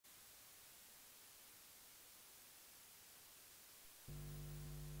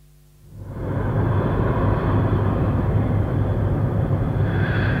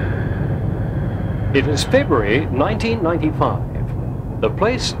It is February 1995. The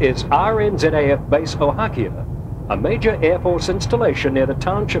place is RNZAF Base Ohakea, a major Air Force installation near the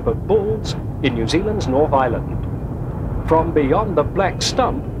township of Bulls in New Zealand's North Island. From beyond the Black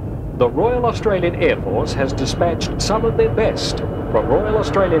Stump, the Royal Australian Air Force has dispatched some of their best from Royal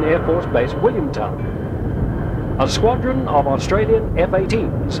Australian Air Force Base Williamtown. A squadron of Australian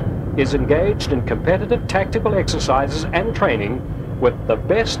F-18s is engaged in competitive tactical exercises and training with the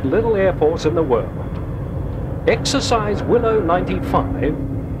best little air force in the world. Exercise Willow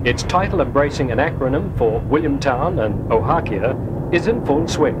 95, its title embracing an acronym for Williamtown and Ohakea, is in full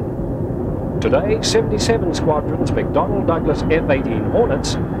swing. Today, 77 squadrons McDonnell Douglas F-18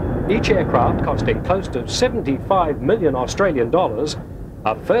 Hornets, each aircraft costing close to 75 million Australian dollars,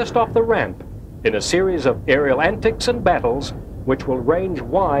 are first off the ramp in a series of aerial antics and battles which will range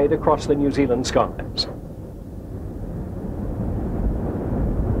wide across the New Zealand skies.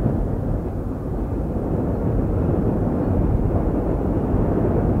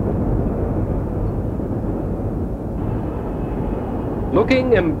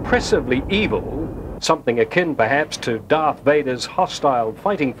 Looking impressively evil, something akin perhaps to Darth Vader's hostile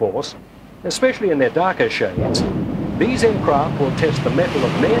fighting force, especially in their darker shades, these aircraft will test the mettle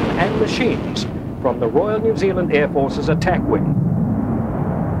of men and machines from the Royal New Zealand Air Force's attack wing.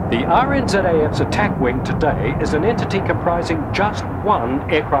 The RNZAF's attack wing today is an entity comprising just one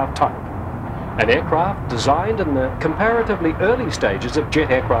aircraft type, an aircraft designed in the comparatively early stages of jet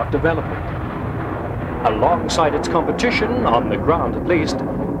aircraft development. Alongside its competition, on the ground at least,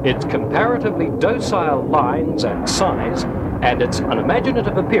 its comparatively docile lines and size and its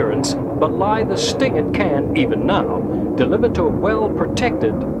unimaginative appearance belie the sting it can, even now, deliver to a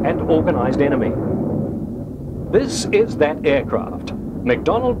well-protected and organized enemy. This is that aircraft,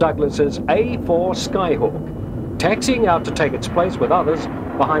 McDonnell Douglas's A4 Skyhawk, taxiing out to take its place with others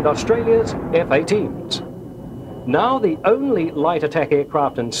behind Australia's F-18s. Now the only light attack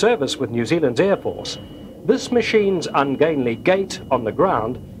aircraft in service with New Zealand's Air Force, this machine's ungainly gait on the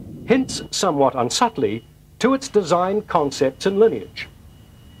ground hints somewhat unsubtly to its design concepts and lineage.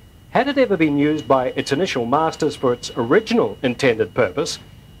 Had it ever been used by its initial masters for its original intended purpose,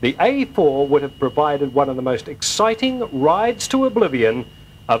 the A4 would have provided one of the most exciting rides to oblivion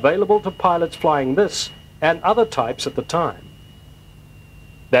available to pilots flying this and other types at the time.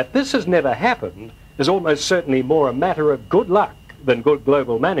 That this has never happened is almost certainly more a matter of good luck than good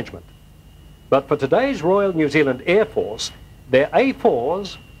global management. But for today's Royal New Zealand Air Force, their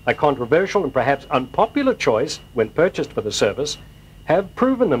A4s, a controversial and perhaps unpopular choice when purchased for the service, have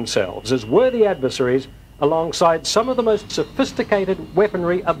proven themselves as worthy adversaries alongside some of the most sophisticated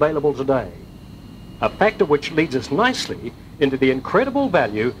weaponry available today. A factor which leads us nicely into the incredible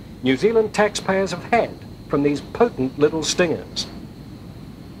value New Zealand taxpayers have had from these potent little stingers.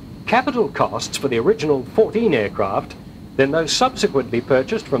 Capital costs for the original 14 aircraft, then those subsequently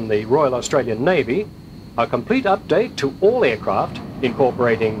purchased from the Royal Australian Navy, a complete update to all aircraft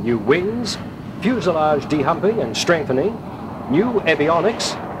incorporating new wings, fuselage dehumping and strengthening, new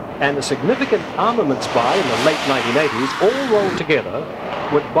avionics, and a significant armaments buy in the late 1980s, all rolled together,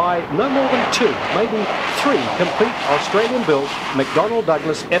 would buy no more than 2, maybe 3 complete Australian-built McDonnell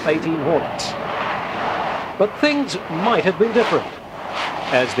Douglas F-18 Hornets. But things might have been different.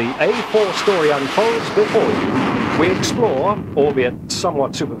 As the A4 story unfolds before you, we explore, albeit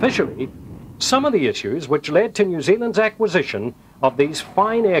somewhat superficially, some of the issues which led to New Zealand's acquisition of these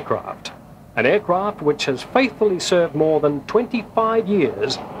fine aircraft, an aircraft which has faithfully served more than 25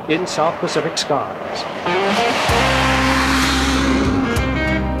 years in South Pacific skies.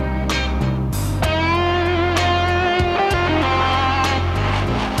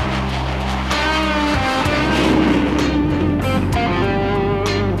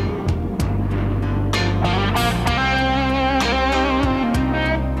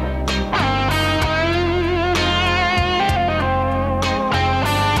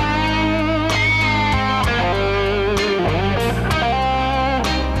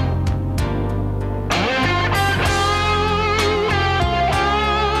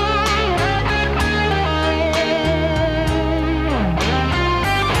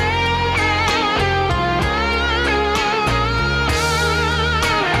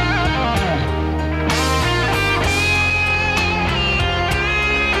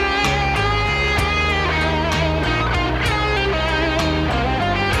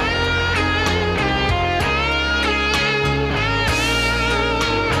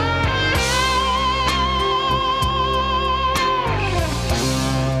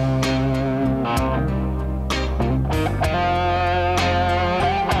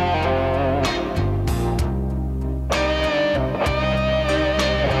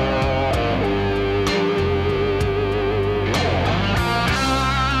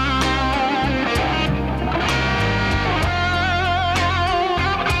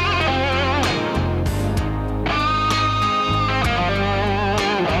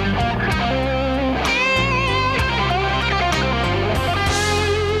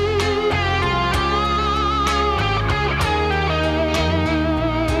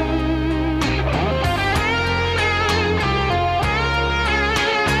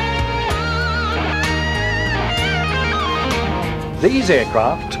 These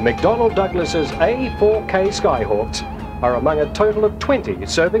aircraft, McDonnell Douglas's A4K Skyhawks, are among a total of 20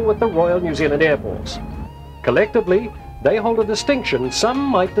 serving with the Royal New Zealand Airforce. Collectively, they hold a distinction some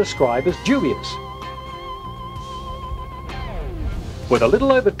might describe as dubious. With a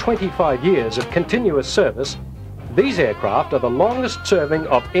little over 25 years of continuous service, these aircraft are the longest serving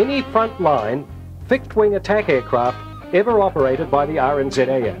of any front-line fixed-wing attack aircraft ever operated by the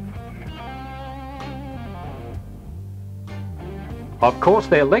RNZAF. Of course,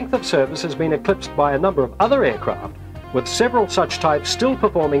 their length of service has been eclipsed by a number of other aircraft, with several such types still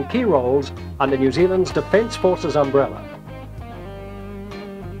performing key roles under New Zealand's Defence Forces umbrella.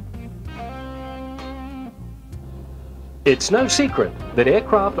 It's no secret that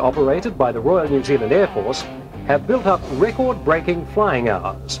aircraft operated by the Royal New Zealand Airforce have built up record-breaking flying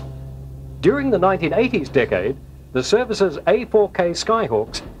hours. During the 1980s decade, the service's A4K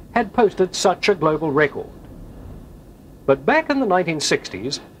Skyhawks had posted such a global record. But back in the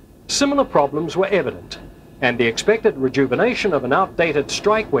 1960s, similar problems were evident, and the expected rejuvenation of an outdated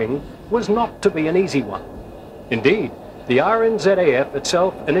strike wing was not to be an easy one. Indeed, the RNZAF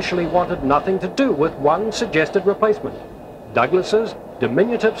itself initially wanted nothing to do with one suggested replacement, Douglas's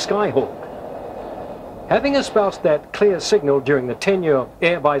diminutive Skyhawk. Having espoused that clear signal during the tenure of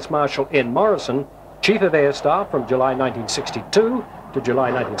Air Vice Marshal N. Morrison, Chief of Air Staff from July 1962 to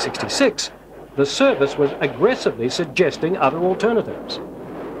July 1966, the service was aggressively suggesting other alternatives.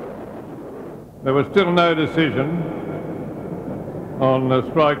 There was still no decision on the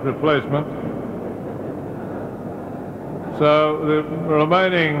strike replacement, so the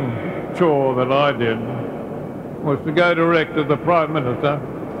remaining chore that I did was to go direct to the Prime Minister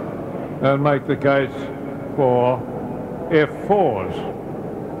and make the case for F4s,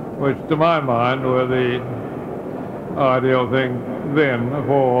 which to my mind were the ideal thing then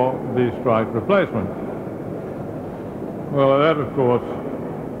for the strike replacement. Well, that of course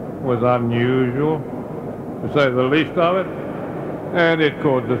was unusual, to say the least of it, and it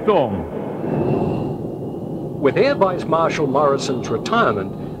caused a storm. With Air Vice Marshal Morrison's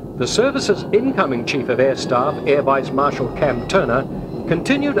retirement, the service's incoming Chief of Air Staff, Air Vice Marshal Cam Turner,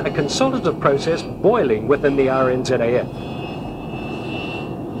 continued a consultative process boiling within the RNZAF.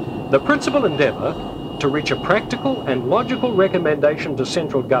 The principal endeavour to reach a practical and logical recommendation to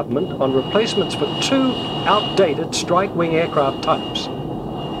central government on replacements for two outdated strike-wing aircraft types.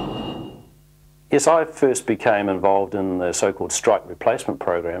 Yes, I first became involved in the so-called strike replacement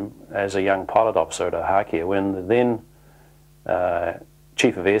program as a young pilot officer at Ohakea when the then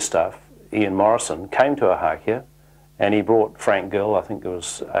Chief of Air Staff, Ian Morrison, came to Ohakea, and he brought Frank Gill, I think it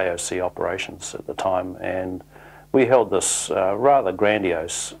was AOC operations at the time, and we held this rather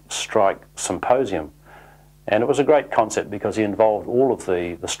grandiose strike symposium. And it was a great concept because he involved all of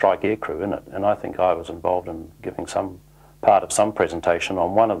the strike aircrew in it, and I think I was involved in giving some part of some presentation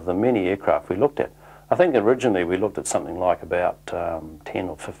on one of the many aircraft we looked at. I think originally we looked at something like about 10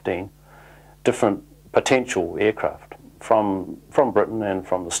 or 15 different potential aircraft from Britain and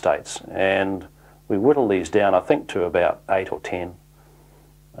from the States, and we whittled these down I think to about 8 or 10,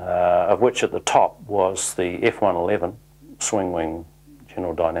 of which at the top was the F-111 swing wing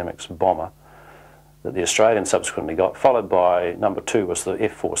General Dynamics bomber that the Australians subsequently got, followed by number 2 was the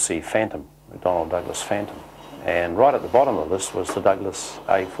F-4C Phantom, McDonnell Douglas Phantom, and right at the bottom of this was the Douglas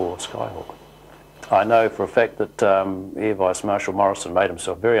A4 Skyhawk. I know for a fact that Air Vice Marshal Morrison made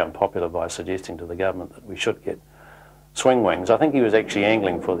himself very unpopular by suggesting to the government that we should get swing wings. I think he was actually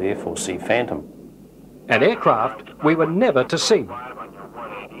angling for the F-4C Phantom. An aircraft we were never to see.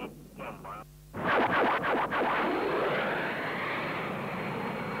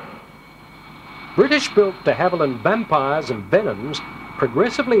 British-built de Havilland Vampires and Venoms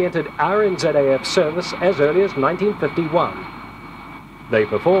progressively entered RNZAF service as early as 1951. They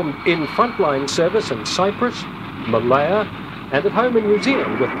performed in frontline service in Cyprus, Malaya, and at home in New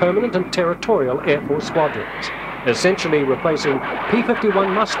Zealand with permanent and territorial Air Force squadrons, essentially replacing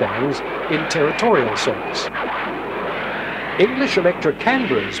P-51 Mustangs in territorial service. English Electra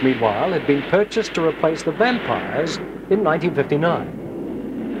Canberras, meanwhile, had been purchased to replace the Vampires in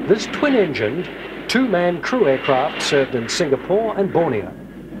 1959. This twin-engined, two-man crew aircraft served in Singapore and Borneo.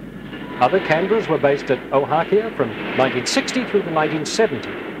 Other Canberras were based at Ohakea from 1960 through to 1970.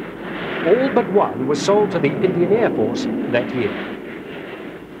 All but one was sold to the Indian Air Force that year.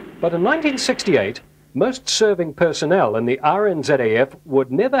 But in 1968, most serving personnel in the RNZAF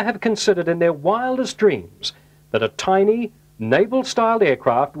would never have considered in their wildest dreams that a tiny, naval-style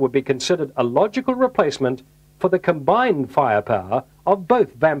aircraft would be considered a logical replacement for the combined firepower of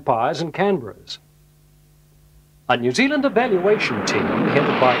both Vampires and Canberras. A New Zealand evaluation team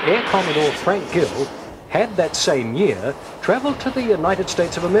headed by Air Commodore Frank Gill had that same year travelled to the United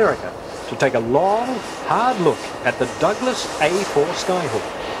States of America to take a long, hard look at the Douglas A4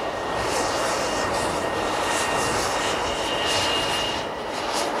 Skyhawk.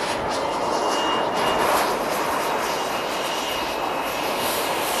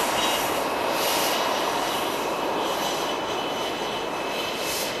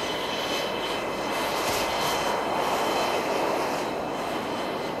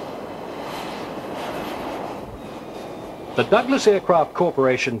 The Douglas Aircraft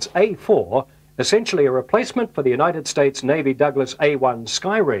Corporation's A4, essentially a replacement for the United States Navy Douglas A1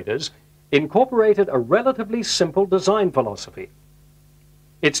 Sky Raiders, incorporated a relatively simple design philosophy.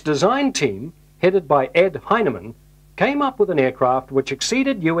 Its design team, headed by Ed Heinemann, came up with an aircraft which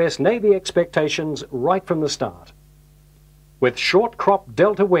exceeded US Navy expectations right from the start. With short crop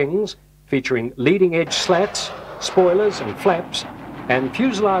delta wings featuring leading edge slats, spoilers and flaps, and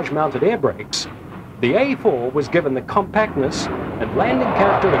fuselage-mounted air brakes, the A4 was given the compactness and landing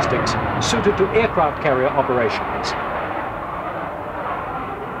characteristics suited to aircraft carrier operations.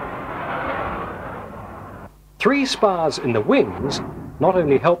 3 spars in the wings not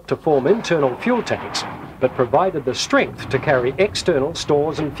only helped to form internal fuel tanks, but provided the strength to carry external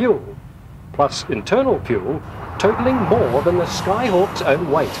stores and fuel, plus internal fuel totaling more than the Skyhawk's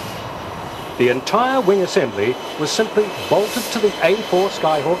own weight. The entire wing assembly was simply bolted to the A4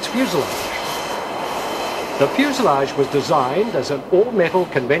 Skyhawk's fuselage. The fuselage was designed as an all-metal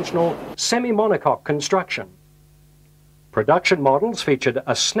conventional semi-monocoque construction. Production models featured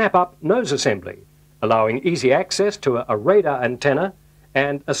a snap-up nose assembly, allowing easy access to a radar antenna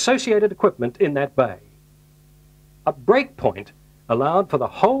and associated equipment in that bay. A break point allowed for the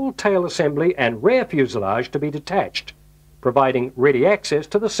whole tail assembly and rear fuselage to be detached, providing ready access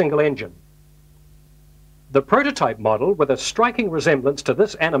to the single engine. The prototype model, with a striking resemblance to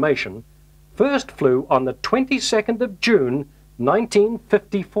this animation, first flew on the 22nd of June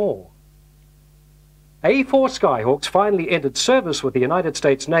 1954. A4 Skyhawks finally entered service with the United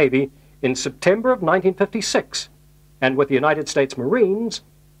States Navy in September of 1956 and with the United States Marines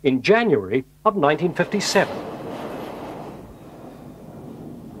in January of 1957.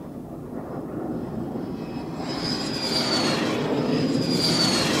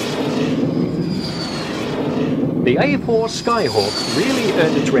 The A4 Skyhawk really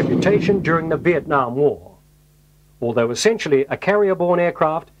earned its reputation during the Vietnam War. Although essentially a carrier-borne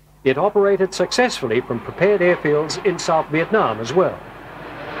aircraft, it operated successfully from prepared airfields in South Vietnam as well.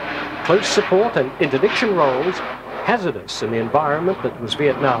 Close support and interdiction roles, hazardous in the environment that was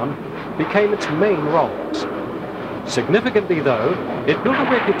Vietnam, became its main roles. Significantly though, it built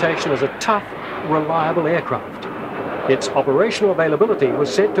a reputation as a tough, reliable aircraft. Its operational availability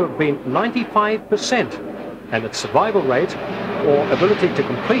was said to have been 95%, and its survival rate, or ability to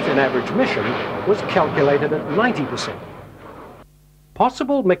complete an average mission, was calculated at 90%.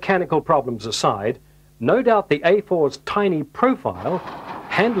 Possible mechanical problems aside, no doubt the A4's tiny profile,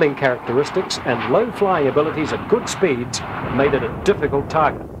 handling characteristics, and low flying abilities at good speeds made it a difficult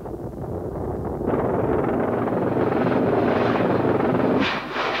target.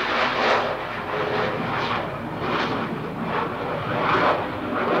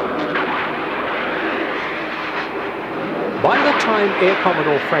 By the time Air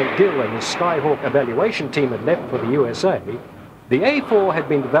Commodore Frank Gill and his Skyhawk evaluation team had left for the USA, the A4 had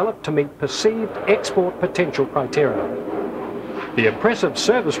been developed to meet perceived export potential criteria. The impressive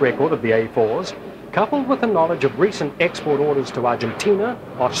service record of the A4s, coupled with the knowledge of recent export orders to Argentina,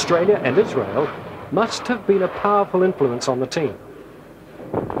 Australia and Israel, must have been a powerful influence on the team.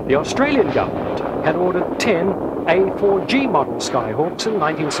 The Australian government had ordered 10 A4G model Skyhawks in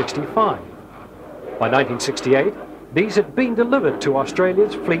 1965. By 1968, these had been delivered to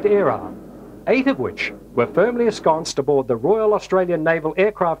Australia's Fleet Air Arm, 8 of which were firmly ensconced aboard the Royal Australian Naval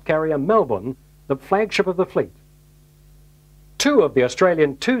aircraft carrier Melbourne, the flagship of the fleet. 2 of the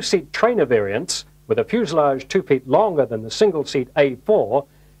Australian 2-seat trainer variants, with a fuselage 2 feet longer than the single-seat A4,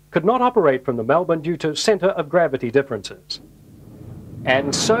 could not operate from the Melbourne due to centre of gravity differences.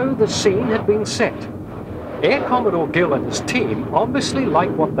 And so the scene had been set. Air Commodore Gill and his team obviously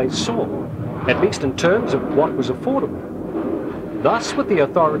liked what they saw, at least in terms of what was affordable. Thus, with the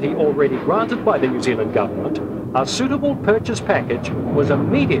authority already granted by the New Zealand government, a suitable purchase package was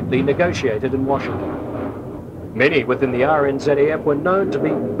immediately negotiated in Washington. Many within the RNZAF were known to be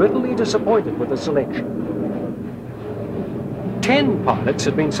bitterly disappointed with the selection. 10 pilots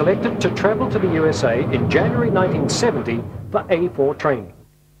had been selected to travel to the USA in January 1970 for A4 training.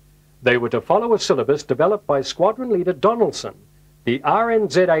 They were to follow a syllabus developed by Squadron Leader Donaldson, the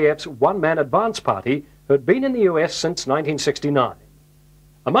RNZAF's one-man advance party who had been in the US since 1969.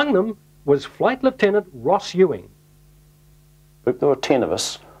 Among them was Flight Lieutenant Ross Ewing. There were 10 of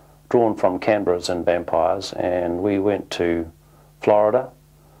us, drawn from Canberras and Vampires, and we went to Florida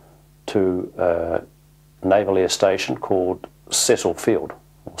to a naval air station called Cecil Field,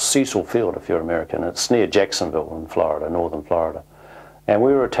 or Cecil Field if you're American. It's near Jacksonville in Florida, northern Florida. And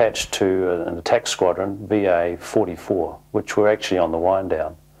we were attached to an attack squadron, VA4K, which were actually on the wind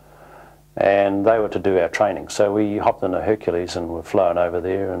down. And they were to do our training. So we hopped in a Hercules and were flown over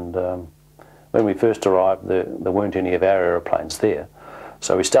there, and when we first arrived, there weren't any of our aeroplanes there.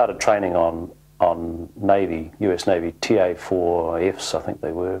 So we started training on Navy, US Navy TA4Fs, I think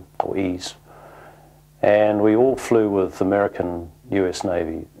they were, or Es. And we all flew with American US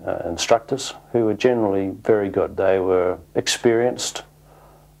Navy instructors who were generally very good. They were experienced.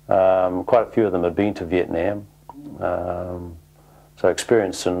 Quite a few of them had been to Vietnam. So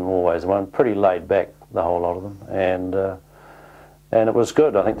experienced in all ways. One pretty laid back, the whole lot of them. And it was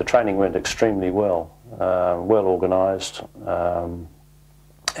good. I think the training went extremely well, well organised.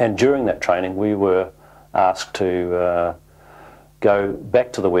 And during that training, we were asked to go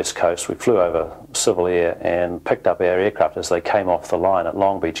back to the West Coast. We flew over Civil Air and picked up our aircraft as they came off the line at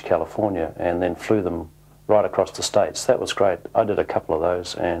Long Beach, California, and then flew them right across the States. That was great. I did a couple of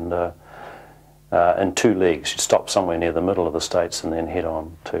those, and in 2 legs. You'd stop somewhere near the middle of the States and then head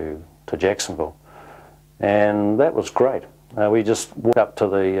on to Jacksonville. And that was great. We just walked up to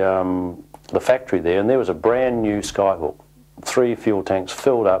the factory there, and there was a brand new Skyhawk, 3 fuel tanks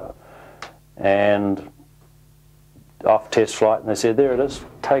filled up, and off test flight, and they said, there it is,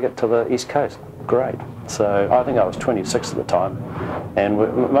 take it to the East Coast. Great. So I think I was 26 at the time, and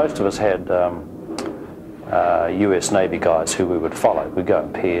most of us had US Navy guys who we would follow. We'd go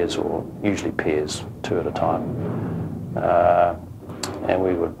in pairs, or usually pairs, 2 at a time, and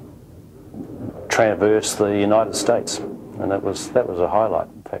we would traverse the United States. And that was a highlight,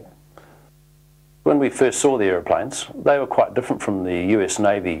 in fact. When we first saw the aeroplanes, they were quite different from the US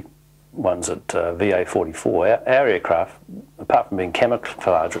Navy ones at VA4K. Our aircraft, apart from being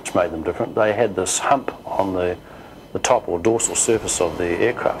camouflage, which made them different, they had this hump on the top or dorsal surface of the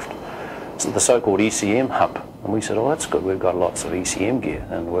aircraft, so the so-called ECM hump. And we said, oh, that's good, we've got lots of ECM gear.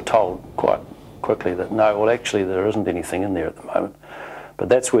 And we're told quite quickly that, no, well, actually there isn't anything in there at the moment, but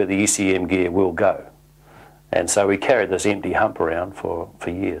that's where the ECM gear will go. And so we carried this empty hump around for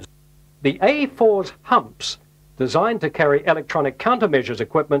years. The A4's humps, designed to carry electronic countermeasures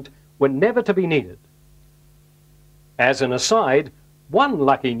equipment, were never to be needed. As an aside, one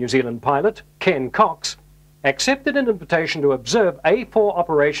lucky New Zealand pilot, Ken Cox, accepted an invitation to observe A4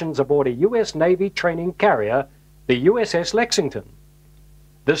 operations aboard a US Navy training carrier, the USS Lexington.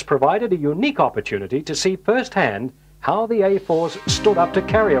 This provided a unique opportunity to see firsthand how the A4s stood up to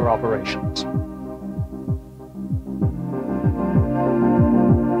carrier operations.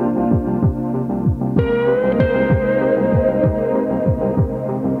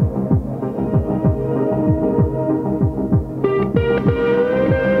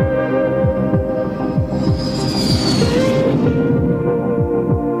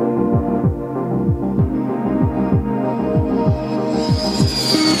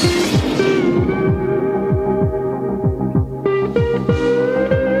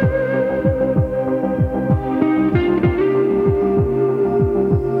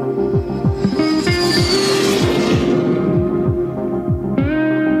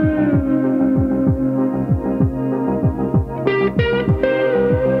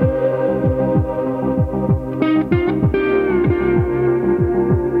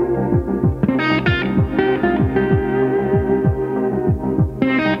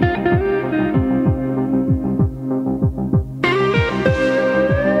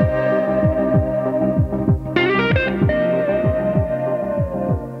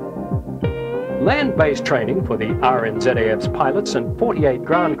 Land-based training for the RNZAF's pilots and 48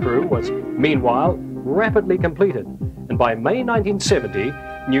 ground crew was, meanwhile, rapidly completed, and by May 1970,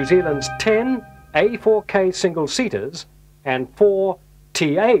 New Zealand's 10 A4K single-seaters and 4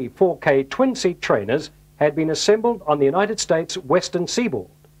 TA4K twin-seat trainers had been assembled on the United States western seaboard.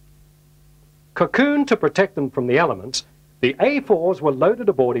 Cocooned to protect them from the elements, the A4s were loaded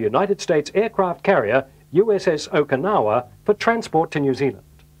aboard a United States aircraft carrier, USS Okinawa, for transport to New Zealand.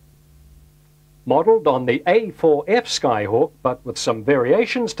 Modelled on the A4F Skyhawk, but with some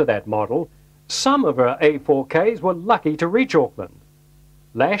variations to that model, some of our A4Ks were lucky to reach Auckland.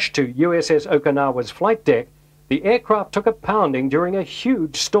 Lashed to USS Okinawa's flight deck, the aircraft took a pounding during a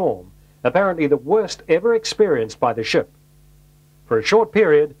huge storm, apparently the worst ever experienced by the ship. For a short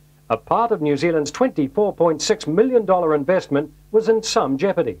period, a part of New Zealand's $24.6 million investment was in some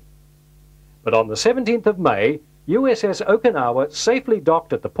jeopardy. But on the 17th of May, USS Okinawa safely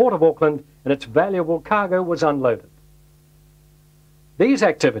docked at the Port of Auckland and its valuable cargo was unloaded. These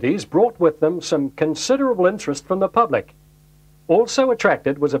activities brought with them some considerable interest from the public. Also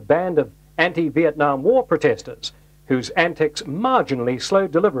attracted was a band of anti-Vietnam War protesters whose antics marginally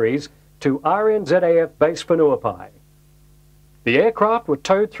slowed deliveries to RNZAF base Whenuapai. The aircraft were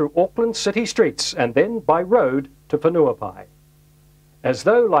towed through Auckland's city streets and then by road to Whenuapai. As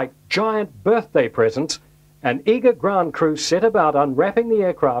though like giant birthday presents, an eager ground crew set about unwrapping the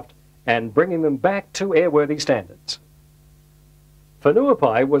aircraft and bringing them back to airworthy standards.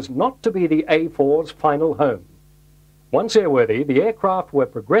 Whenuapai was not to be the A4's final home. Once airworthy, the aircraft were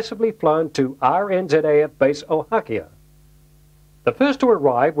progressively flown to RNZAF base Ohakea. The first to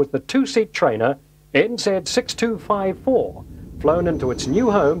arrive was the two-seat trainer NZ6254, flown into its new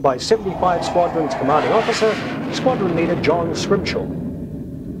home by 75 Squadron's commanding officer, Squadron Leader John Scrimshaw.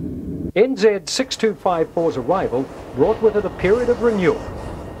 NZ6254's arrival brought with it a period of renewal.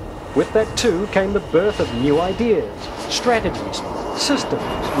 With that too came the birth of new ideas, strategies, systems,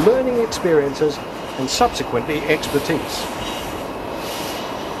 learning experiences, and subsequently expertise.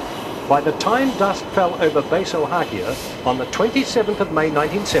 By the time dust fell over base Ohakea on the 27th of May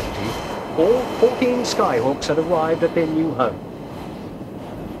 1970, all 14 Skyhawks had arrived at their new home.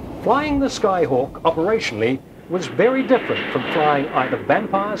 Flying the Skyhawk operationally was very different from flying either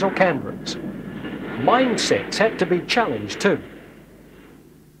Vampires or Canberras. Mindsets had to be challenged too.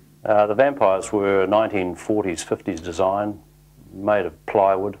 The Vampires were 1940s, 50s design, made of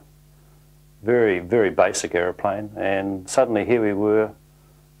plywood, very, very basic aeroplane, and suddenly here we were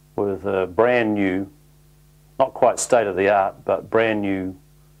with a brand new, not quite state-of-the-art, but brand new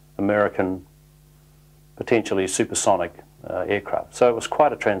American, potentially supersonic aircraft. So it was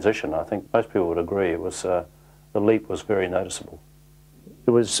quite a transition. I think most people would agree. It was the leap was very noticeable.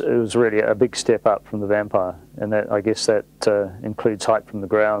 It was really a big step up from the Vampire, and that, I guess that includes height from the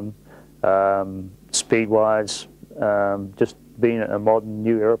ground, speed-wise, just being a modern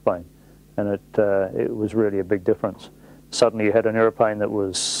new aeroplane, and it was really a big difference. Suddenly you had an aeroplane that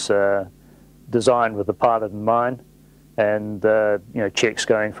was designed with the pilot in mind, and you know, checks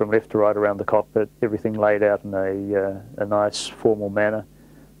going from left to right around the cockpit, everything laid out in a nice formal manner,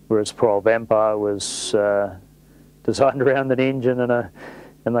 whereas poor old Vampire was designed around an engine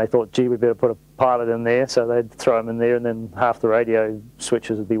and they thought, gee, we better put a pilot in there, so they'd throw him in there, and then half the radio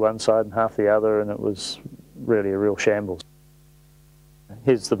switches would be one side and half the other, and it was really a real shambles.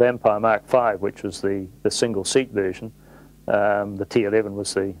 Here's the Vampire Mark V, which was the single-seat version. The T11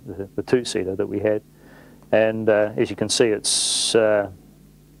 was the two-seater that we had, and as you can see, it's a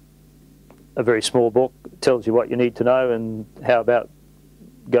very small book. It tells you what you need to know and how about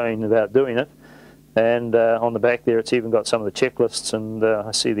going about doing it. And on the back there, it's even got some of the checklists, and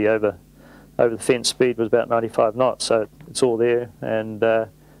I see the over the fence speed was about 95 knots, so it's all there, and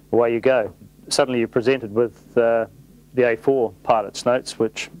away you go. Suddenly you're presented with the A4 pilot's notes,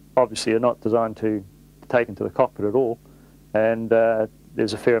 which obviously are not designed to take into the cockpit at all, and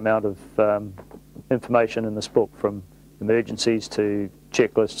there's a fair amount of information in this book, from emergencies to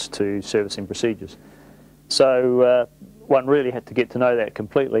checklists to servicing procedures. So one really had to get to know that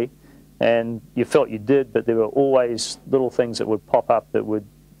completely, and you felt you did, but there were always little things that would pop up that would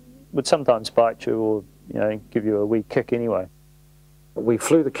sometimes bite you, or give you a wee kick anyway. We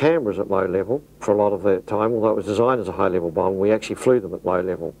flew the Canberras at low level for a lot of that time, although it was designed as a high-level bomb. We actually flew them at low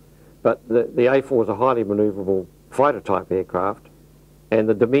level. But the A4 is a highly manoeuvrable fighter-type aircraft, and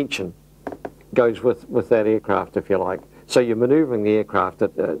the dimension goes with that aircraft, if you like. So you're manoeuvring the aircraft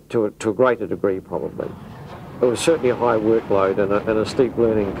to a greater degree, probably. It was certainly a high workload and a steep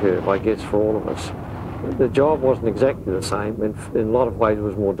learning curve, I guess, for all of us. The job wasn't exactly the same, and in a lot of ways it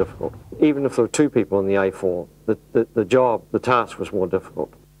was more difficult. Even if there were two people in the A4, the task was more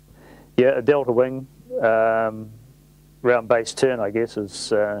difficult. Yeah, a delta wing, round base turn, I guess, is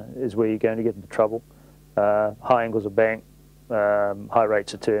where you're going to get into trouble. High angles of bank, high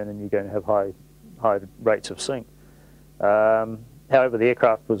rates of turn, and you're going to have high rates of sink. However, the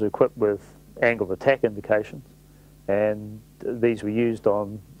aircraft was equipped with angle of attack indications, and these were used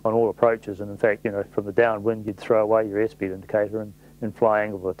on all approaches, and in fact, from the downwind you'd throw away your airspeed indicator and fly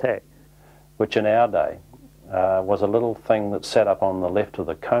angle of attack. Which in our day was a little thing that sat up on the left of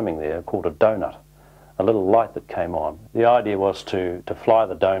the coaming there called a donut, a little light that came on. The idea was to fly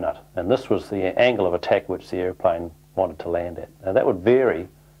the donut, and this was the angle of attack which the airplane wanted to land at. Now that would vary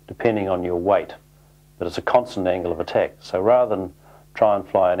depending on your weight, but it's a constant angle of attack. So rather than try and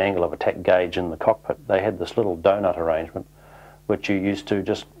fly an angle of attack gauge in the cockpit, they had this little donut arrangement which you used to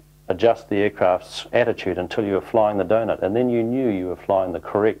just adjust the aircraft's attitude until you were flying the donut, and then you knew you were flying the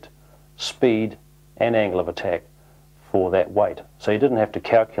correct speed and angle of attack for that weight. So you didn't have to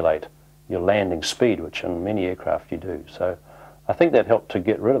calculate your landing speed, which in many aircraft you do. So I think that helped to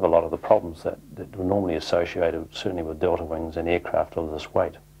get rid of a lot of the problems that were normally associated, certainly with delta wings and aircraft of this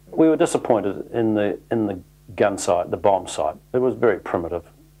weight. We were disappointed in the gun sight, the bomb sight. It was very primitive,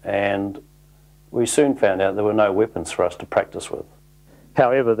 and we soon found out there were no weapons for us to practice with.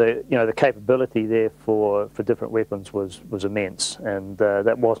 However, the capability there for different weapons was immense, and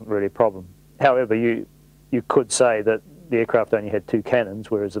that wasn't really a problem. However, you could say that the aircraft only had 2 cannons,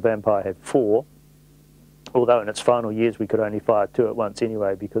 whereas the Vampire had 4. Although in its final years we could only fire 2 at once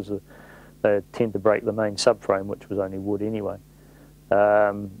anyway, because they tend to break the main subframe, which was only wood anyway.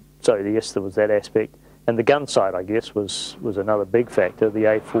 So yes, there was that aspect, and the gun sight, I guess, was another big factor. The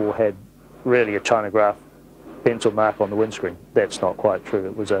A4 had really a chronograph pencil mark on the windscreen. That's not quite true.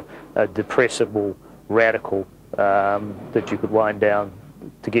 It was a depressible radical that you could wind down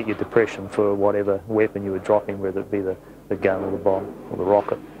to get your depression for whatever weapon you were dropping, whether it be the gun or the bomb or the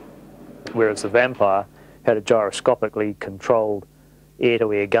rocket. Whereas the Vampire had a gyroscopically controlled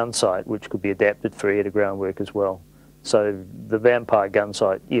air-to-air gun sight, which could be adapted for air-to-ground work as well. So the Vampire gun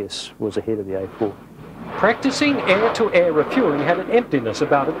sight, yes, was ahead of the A4. Practicing air-to-air refuelling had an emptiness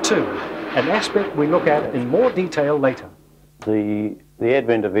about it too, an aspect we look at in more detail later. The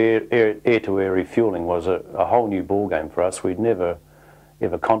advent of air-to-air refuelling was a whole new ballgame for us. We'd never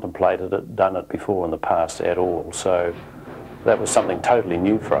ever contemplated it, done it before in the past at all. So that was something totally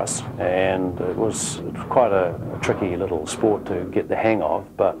new for us, and it was quite a tricky little sport to get the hang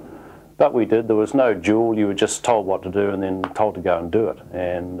of, but we did. There was no duel. You were just told what to do and then told to go and do it,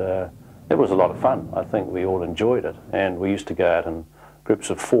 and it was a lot of fun. I think we all enjoyed it, and we used to go out in groups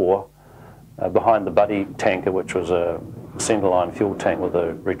of 4 behind the buddy tanker, which was a centerline fuel tank with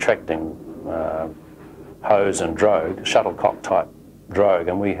a retracting hose and drogue, shuttlecock type drogue,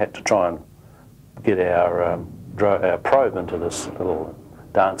 and we had to try and get our probe into this little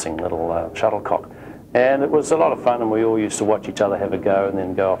dancing little shuttlecock. And it was a lot of fun, and we all used to watch each other have a go and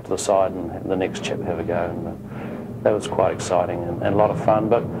then go off to the side and have the next chap have a go, and that was quite exciting and a lot of fun.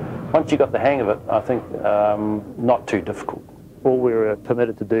 But once you got the hang of it, I think not too difficult. All we were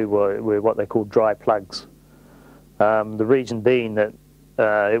permitted to do were what they call dry plugs. The reason being that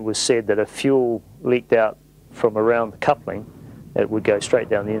it was said that if fuel leaked out from around the coupling, it would go straight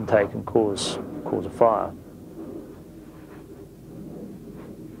down the intake and cause a fire.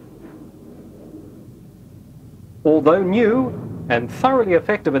 Although new and thoroughly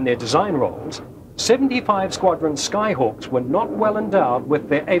effective in their design roles, 75 Squadron Skyhawks were not well endowed with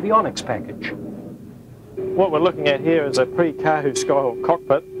their avionics package. What we're looking at here is a pre-Kahu Skyhawk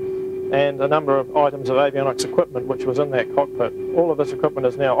cockpit and a number of items of avionics equipment which was in that cockpit. All of this equipment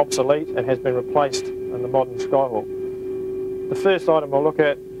is now obsolete and has been replaced in the modern Skyhawk. The first item we'll look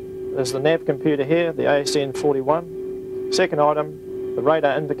at is the nav computer here, the ASN 41. Second item, the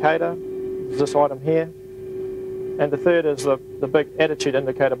radar indicator, is this item here. And the third is the big attitude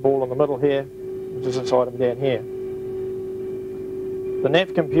indicator ball in the middle here, which is this item down here. The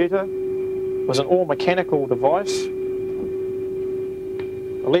nav computer was an all-mechanical device,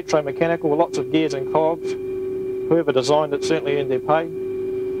 electromechanical with lots of gears and cogs. Whoever designed it certainly earned their pay.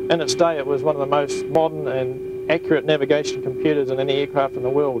 In its day, it was one of the most modern and accurate navigation computers in any aircraft in the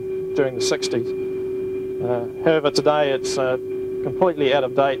world during the 60s. However, today it's completely out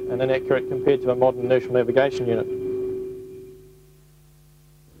of date and inaccurate compared to a modern inertial navigation unit.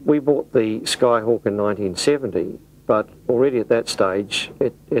 We bought the Skyhawk in 1970, but already at that stage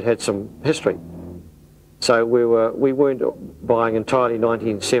it had some history. So we weren't buying entirely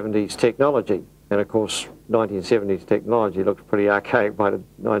 1970s technology, and of course 1970s technology looks pretty archaic by the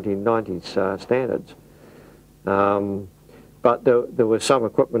 1990s standards. But there was some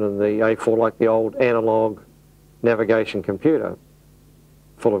equipment in the A4, like the old analog navigation computer,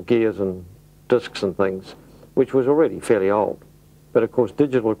 full of gears and discs and things, which was already fairly old. But of course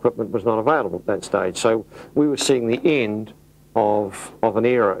digital equipment was not available at that stage, so we were seeing the end of an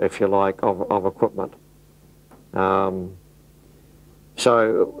era, if you like, of equipment.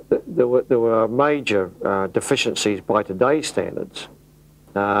 So there were major deficiencies by today's standards,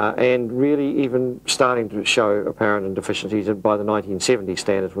 and really even starting to show apparent deficiencies by the 1970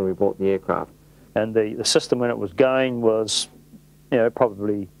 standards when we bought the aircraft. And the system when it was going was, you know,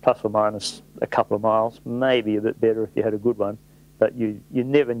 probably plus or minus a couple of miles, maybe a bit better if you had a good one, but you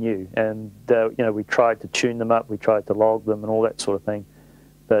never knew. And you know, we tried to tune them up, we tried to log them and all that sort of thing,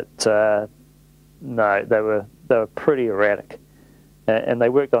 but no, they were pretty erratic. And they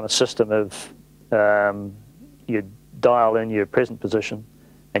worked on a system of you'd dial in your present position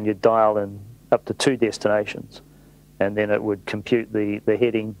and you'd dial in up to 2 destinations, and then it would compute the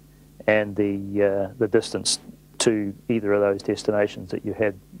heading and the distance to either of those destinations that you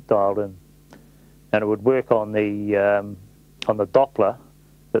had dialed in. And it would work on the Doppler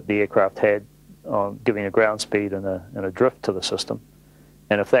that the aircraft had, on giving a ground speed and a drift to the system.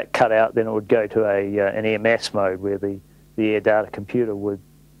 And if that cut out, then it would go to an air mass mode where the air data computer would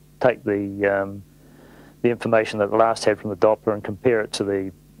take the information that the last had from the Doppler and compare it to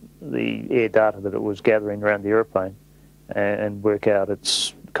the air data that it was gathering around the airplane and work out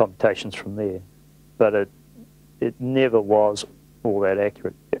its computations from there. But it never was all that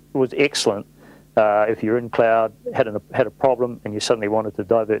accurate. It was excellent if you're in cloud, had a problem, and you suddenly wanted to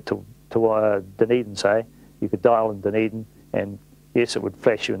divert to Dunedin, say, you could dial in Dunedin, and yes, it would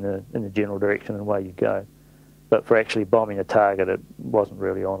flash you in the general direction and away you go. But for actually bombing a target, it wasn't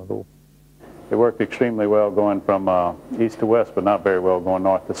really on at all. It worked extremely well going from east to west, but not very well going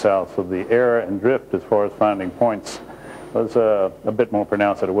north to south. So the error and drift as far as finding points was a bit more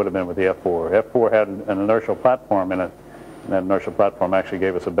pronounced than it would have been with the F4. F4 had an inertial platform in it, and that inertial platform actually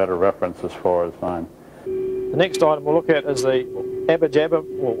gave us a better reference as far as finding. The next item we'll look at is the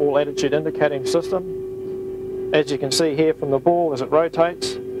ABA-JABA, or all attitude indicating system. As you can see here from the ball, as it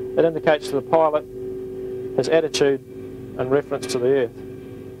rotates, it indicates to the pilot his attitude in reference to the Earth.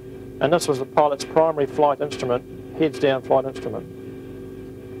 And this was the pilot's primary flight instrument, heads down flight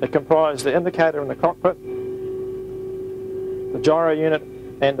instrument. It comprised the indicator in the cockpit, the gyro unit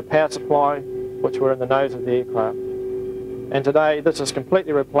and the power supply, which were in the nose of the aircraft. And today this is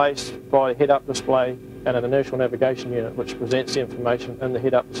completely replaced by a head-up display and an inertial navigation unit which presents the information in the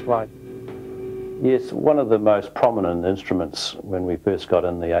head-up display. Yes, one of the most prominent instruments when we first got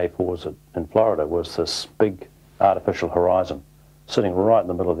in the A4s in Florida was this big artificial horizon sitting right in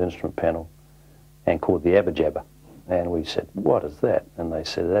the middle of the instrument panel and called the ABA-JABA. And we said, what is that? And they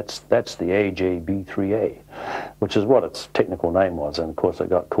said, that's the AJB3A, which is what its technical name was. And of course it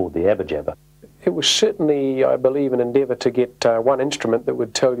got called the ABA-JABA. It was certainly, I believe, an endeavour to get one instrument that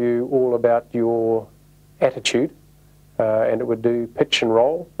would tell you all about your attitude, and it would do pitch and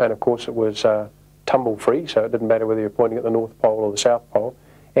roll, and of course it was tumble-free, so it didn't matter whether you're pointing at the North Pole or the South Pole,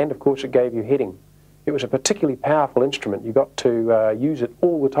 and of course it gave you heading. It was a particularly powerful instrument. You got to use it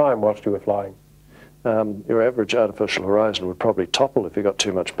all the time whilst you were flying. Your average artificial horizon would probably topple if you got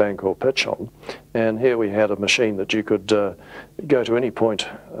too much bank or pitch on. And here we had a machine that you could go to any point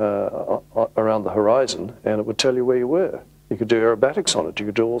around the horizon and it would tell you where you were. You could do aerobatics on it, you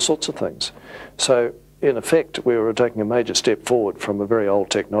could do all sorts of things. So in effect we were taking a major step forward from a very old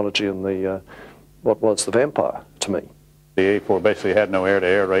technology in the what was the Vampire to me. The A4 basically had no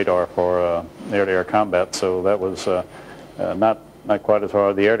air-to-air radar for air-to-air combat, so that was not quite as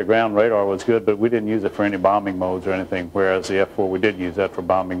hard. The air-to-ground radar was good, but we didn't use it for any bombing modes or anything, whereas the F4, we did use that for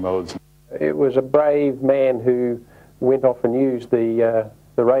bombing modes. It was a brave man who went off and used the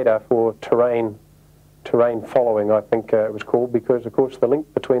radar for terrain following, I think it was called, because of course the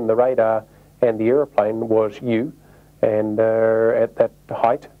link between the radar and the aeroplane was you, and at that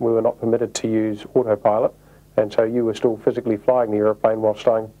height we were not permitted to use autopilot, and so you were still physically flying the aeroplane while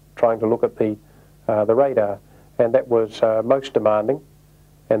trying to look at the radar. And that was most demanding.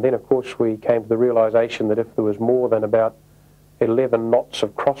 And then of course we came to the realisation that if there was more than about 11 knots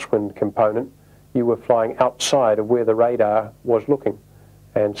of crosswind component, you were flying outside of where the radar was looking.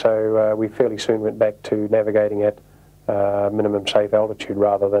 And so we fairly soon went back to navigating at minimum safe altitude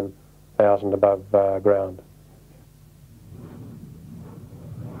rather than 1,000 above ground.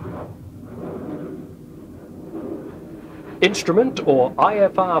 Instrument or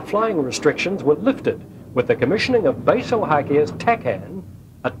IFR flying restrictions were lifted with the commissioning of Base Ohakie's TACAN,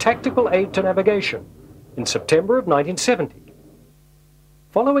 a tactical aid to navigation, in September of 1970.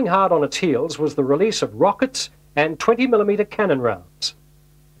 Following hard on its heels was the release of rockets and 20mm cannon rounds.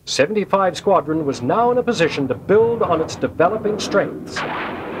 75 Squadron was now in a position to build on its developing strengths.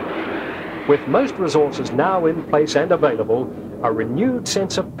 With most resources now in place and available, a renewed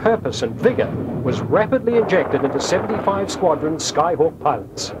sense of purpose and vigour was rapidly injected into 75 Squadron's Skyhawk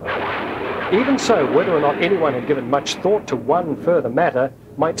pilots. Even so, whether or not anyone had given much thought to one further matter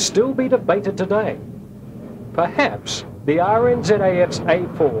might still be debated today. Perhaps the RNZAF's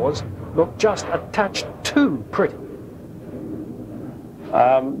A4s looked just a touch too pretty.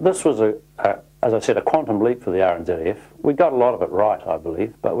 This was, as I said, a quantum leap for the RNZAF. We got a lot of it right, I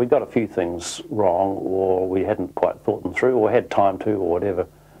believe, but we got a few things wrong, or we hadn't quite thought them through, or had time to, or whatever.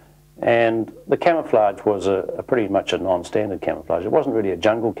 And the camouflage was pretty much a non-standard camouflage. It wasn't really a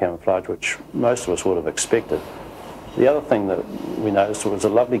jungle camouflage, which most of us would have expected. The other thing that we noticed was a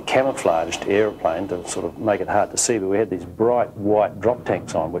lovely camouflaged aeroplane to sort of make it hard to see, but we had these bright white drop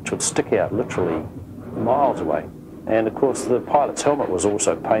tanks on, which would stick out literally miles away. And of course the pilot's helmet was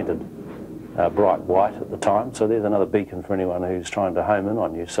also painted bright white at the time, so there's another beacon for anyone who's trying to home in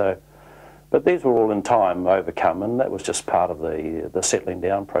on you. So, but these were all in time overcome, and that was just part of the settling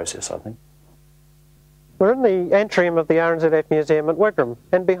down process, I think. We're in the atrium of the RNZAF Museum at Wigram,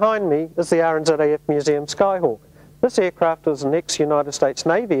 and behind me is the RNZAF Museum Skyhawk. This aircraft was an ex-United States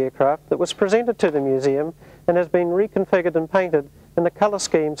Navy aircraft that was presented to the museum and has been reconfigured and painted in the colour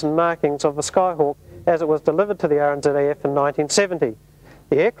schemes and markings of the Skyhawk as it was delivered to the RNZAF in 1970.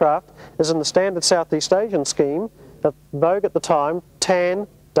 The aircraft is in the standard Southeast Asian scheme, vogue at the time, tan,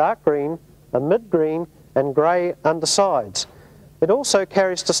 dark green, a mid-green and grey undersides. It also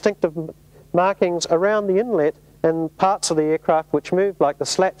carries distinctive markings around the inlet and parts of the aircraft which move like the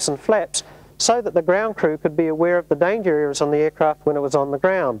slats and flaps, so that the ground crew could be aware of the danger areas on the aircraft when it was on the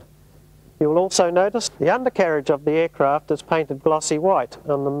ground. You will also notice the undercarriage of the aircraft is painted glossy white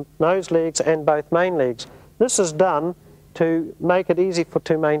on the nose legs and both main legs. This is done to make it easy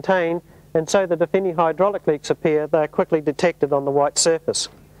to maintain, and so that if any hydraulic leaks appear, they are quickly detected on the white surface.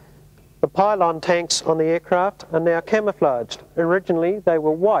 The pylon tanks on the aircraft are now camouflaged. Originally they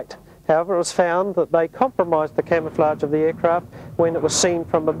were white. However, it was found that they compromised the camouflage of the aircraft when it was seen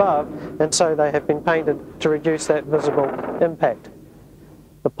from above, and so they have been painted to reduce that visible impact.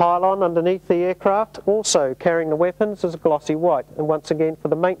 The pylon underneath the aircraft, also carrying the weapons, is glossy white, and once again for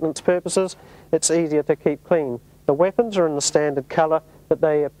the maintenance purposes it's easier to keep clean. The weapons are in the standard colour that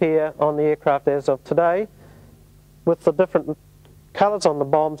they appear on the aircraft as of today, with the different colours on the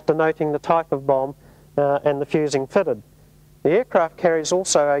bombs denoting the type of bomb and the fusing fitted. The aircraft carries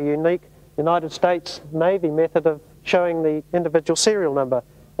also a unique United States Navy method of showing the individual serial number,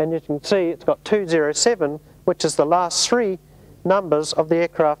 and you can see it's got 207, which is the last three numbers of the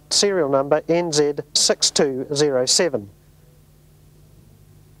aircraft serial number NZ6207.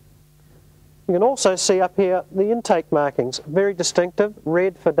 You can also see up here the intake markings, very distinctive,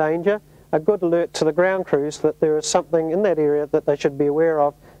 red for danger, a good alert to the ground crews that there is something in that area that they should be aware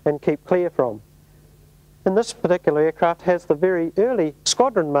of and keep clear from. And this particular aircraft has the very early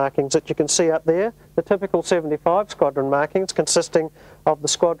squadron markings that you can see up there, the typical 75 squadron markings consisting of the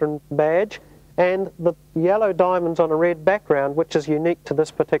squadron badge and the yellow diamonds on a red background, which is unique to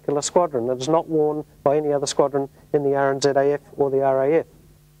this particular squadron. It is not worn by any other squadron in the RNZAF or the RAF.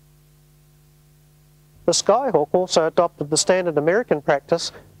 The Skyhawk also adopted the standard American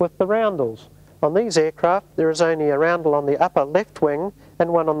practice with the roundels. On these aircraft there is only a roundel on the upper left wing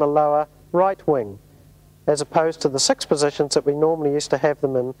and one on the lower right wing, as opposed to the 6 positions that we normally used to have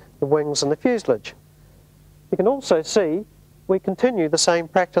them in, the wings and the fuselage. You can also see we continue the same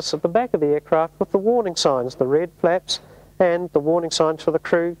practice at the back of the aircraft with the warning signs, the red flaps and the warning signs for the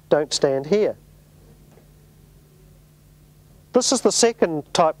crew, don't stand here. This is the second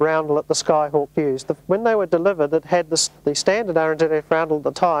type roundel that the Skyhawk used. When they were delivered, it had the standard RNZAF roundel at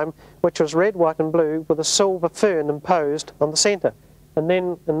the time, which was red, white and blue with a silver fern imposed on the centre. And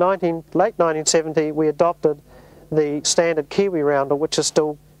then in late 1970 we adopted the standard Kiwi roundel, which is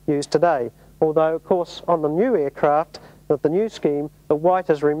still used today. Although of course on the new aircraft, with the new scheme, the white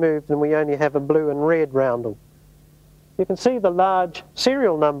is removed and we only have a blue and red roundel. You can see the large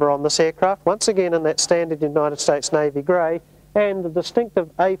serial number on this aircraft, once again in that standard United States Navy grey, and the distinctive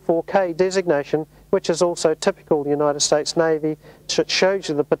A4K designation, which is also typical United States Navy, which shows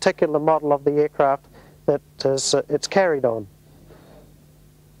you the particular model of the aircraft that it's carried on.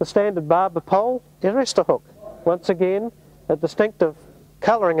 The standard barber pole, arrestor hook, once again a distinctive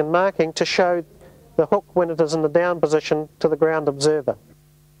colouring and marking to show the hook when it is in the down position to the ground observer.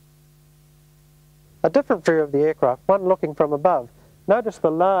 A different view of the aircraft, one looking from above. Notice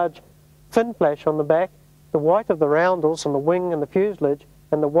the large fin flash on the back, the white of the roundels on the wing and the fuselage,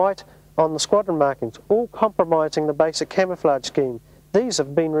 and the white on the squadron markings, all compromising the basic camouflage scheme. These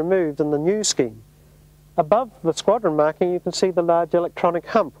have been removed in the new scheme. Above the squadron marking you can see the large electronic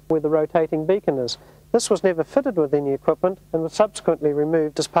hump where the rotating beacon is. This was never fitted with any equipment and was subsequently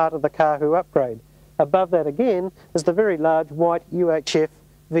removed as part of the Kahu upgrade. Above that again is the very large white UHF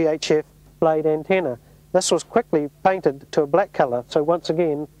VHF blade antenna. This was quickly painted to a black colour, so once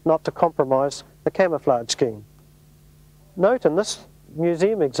again not to compromise the camouflage scheme. Note in this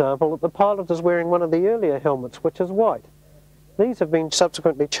museum example that the pilot is wearing one of the earlier helmets, which is white. These have been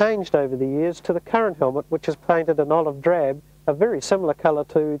subsequently changed over the years to the current helmet, which is painted an olive drab, a very similar colour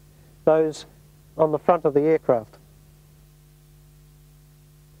to those on the front of the aircraft.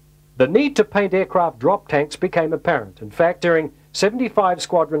 The need to paint aircraft drop tanks became apparent. In fact, during 75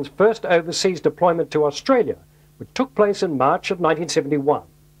 Squadron's first overseas deployment to Australia, which took place in March of 1971.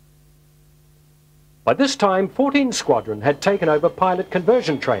 By this time, 14 Squadron had taken over pilot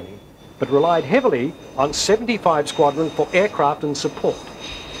conversion training, but relied heavily on 75 Squadron for aircraft and support.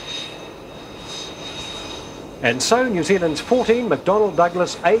 And so New Zealand's 14 McDonnell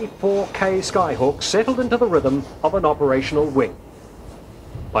Douglas A4K Skyhawk settled into the rhythm of an operational wing.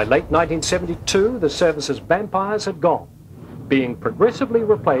 By late 1972, the service's vampires had gone, being progressively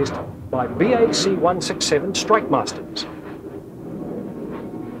replaced by BAC 167 Strike Masters.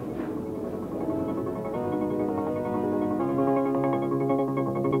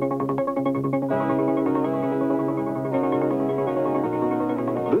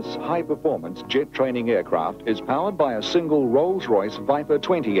 This high-performance jet training aircraft is powered by a single Rolls-Royce Viper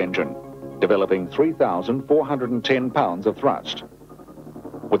 20 engine, developing 3,410 pounds of thrust.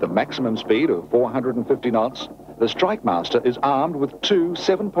 With a maximum speed of 450 knots, the Strike Master is armed with two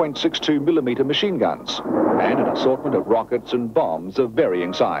 7.62mm machine guns and an assortment of rockets and bombs of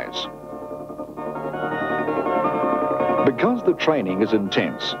varying size. Because the training is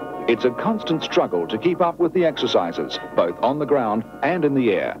intense, it's a constant struggle to keep up with the exercises, both on the ground and in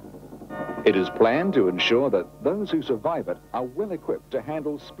the air. It is planned to ensure that those who survive it are well equipped to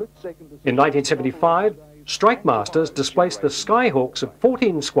handle split-second... In 1975, Strike Masters displaced the Skyhawks of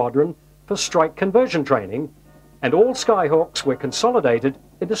 14 Squadron for strike conversion training, and all Skyhawks were consolidated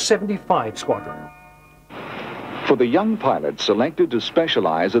into 75 Squadron. For the young pilots selected to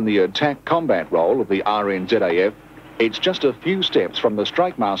specialize in the attack combat role of the RNZAF, it's just a few steps from the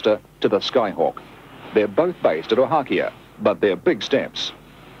Strike Master to the Skyhawk. They're both based at Ohakea, but they're big steps.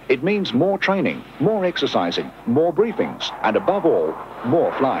 It means more training, more exercising, more briefings, and above all,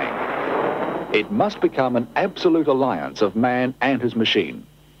 more flying. It must become an absolute alliance of man and his machine.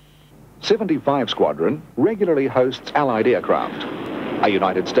 75 Squadron regularly hosts Allied aircraft. A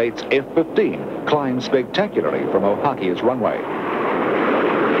United States F-15 climbs spectacularly from Ohakea's runway.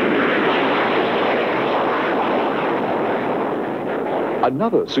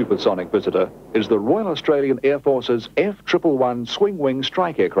 Another supersonic visitor is the Royal Australian Air Force's F111 swing-wing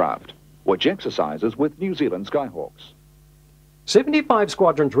strike aircraft, which exercises with New Zealand Skyhawks. 75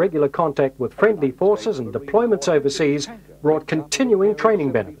 Squadron's regular contact with friendly forces and deployments overseas brought continuing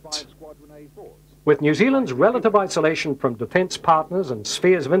training benefits. With New Zealand's relative isolation from defence partners and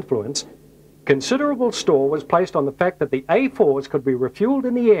spheres of influence, considerable store was placed on the fact that the A4s could be refuelled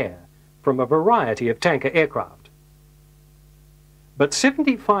in the air from a variety of tanker aircraft. But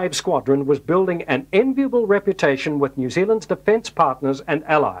 75 Squadron was building an enviable reputation with New Zealand's defence partners and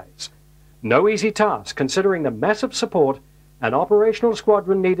allies. No easy task, considering the massive support an operational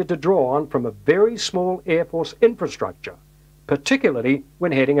squadron needed to draw on from a very small Air Force infrastructure, particularly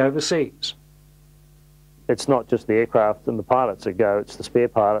when heading overseas. It's not just the aircraft and the pilots that go, it's the spare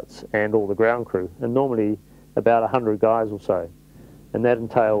pilots and all the ground crew, and normally about 100 guys or so. And that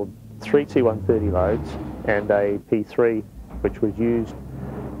entailed 3 C-130 loads and a P-3, which was used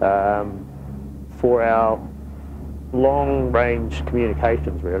for our long-range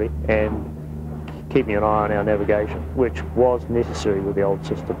communications, really, and keeping an eye on our navigation, which was necessary with the old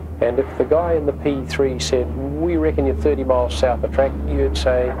system. And if the guy in the P3 said, "We reckon you're 30 miles south of track," you'd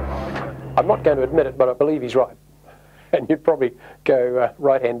say, "I'm not going to admit it, but I believe he's right." And you'd probably go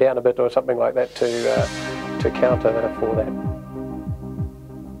right hand down a bit or something like that to counter for that.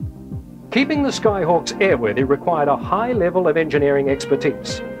 Keeping the Skyhawks airworthy required a high level of engineering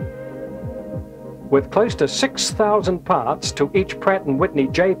expertise. With close to 6,000 parts to each Pratt & Whitney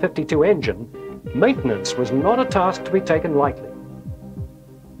J52 engine, maintenance was not a task to be taken lightly.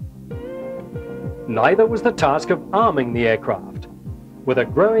 Neither was the task of arming the aircraft. With a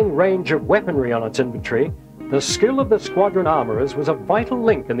growing range of weaponry on its inventory, the skill of the squadron armourers was a vital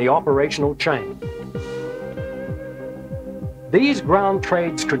link in the operational chain. These ground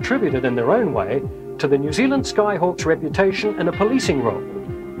trades contributed in their own way to the New Zealand Skyhawk's reputation in a policing role,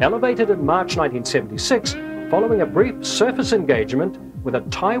 elevated in March 1976 following a brief surface engagement with a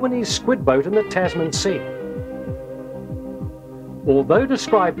Taiwanese squid boat in the Tasman Sea. Although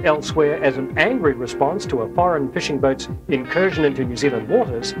described elsewhere as an angry response to a foreign fishing boat's incursion into New Zealand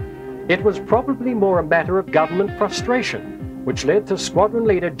waters, it was probably more a matter of government frustration, which led to squadron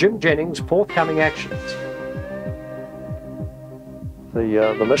leader Jim Jennings' forthcoming actions.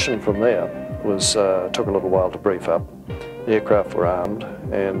 The mission from there was took a little while to brief up. The aircraft were armed,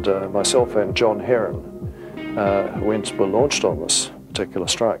 and myself and John Heron were launched on this particular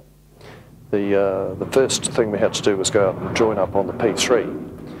strike. The first thing we had to do was go out and join up on the P3,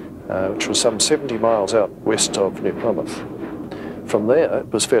 which was some 70 miles out west of New Plymouth. From there,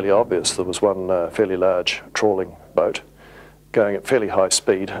 it was fairly obvious there was one fairly large trawling boat going at fairly high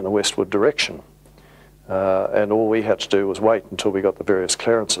speed in a westward direction. And all we had to do was wait until we got the various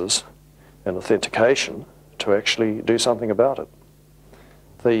clearances and authentication to actually do something about it.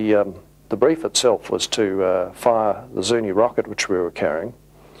 The brief itself was to fire the Zuni rocket which we were carrying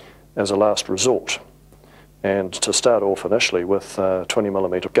as a last resort. and to start off initially with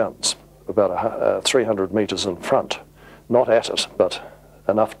 20mm guns, about 300 metres in front, not at it, but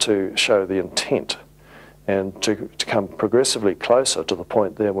enough to show the intent, and to come progressively closer to the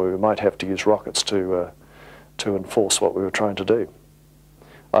point there where we might have to use rockets to enforce what we were trying to do.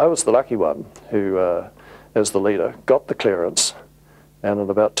 I was the lucky one who, as the leader, got the clearance, and in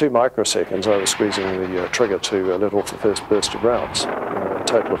about 2 microseconds I was squeezing the trigger to let off the first burst of rounds, a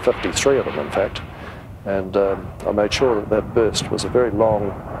total of 53 of them in fact, and I made sure that that burst was a very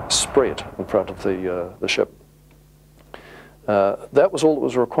long spread in front of the ship. That was all that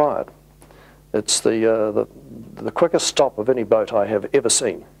was required. It's the quickest stop of any boat I have ever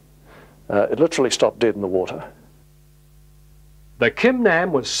seen. It literally stopped dead in the water. The Kim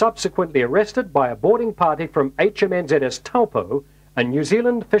Nam was subsequently arrested by a boarding party from HMNZS Taupo, a New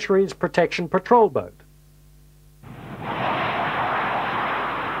Zealand Fisheries Protection Patrol boat.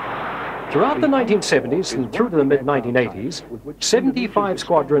 Throughout the 1970s and through to the mid-1980s, 75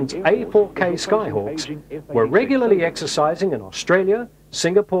 squadrons A4K Skyhawks were regularly exercising in Australia,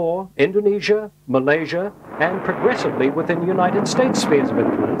 Singapore, Indonesia, Malaysia, and progressively within United States spheres of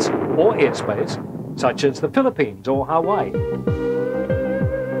influence or airspace, such as the Philippines or Hawaii.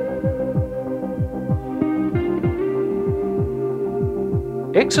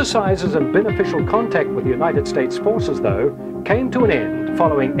 Exercises and beneficial contact with the United States forces, though, came to an end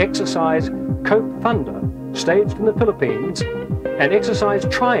following Exercise Cope Thunder, staged in the Philippines, and Exercise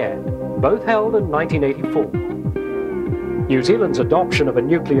Triad, both held in 1984. New Zealand's adoption of a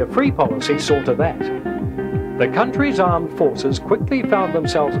nuclear-free policy saw to that. The country's armed forces quickly found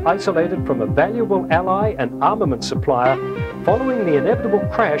themselves isolated from a valuable ally and armament supplier following the inevitable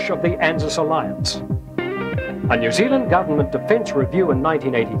crash of the ANZUS alliance. A New Zealand government defence review in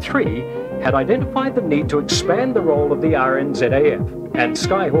 1983 had identified the need to expand the role of the RNZAF, and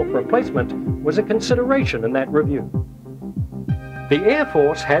Skyhawk replacement was a consideration in that review. The Air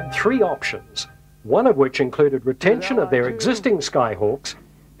Force had 3 options, one of which included retention of their existing Skyhawks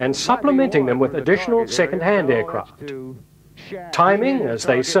and supplementing them with additional second-hand aircraft. Timing, as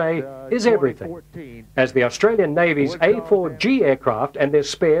they say, is everything, as the Australian Navy's A4G aircraft and their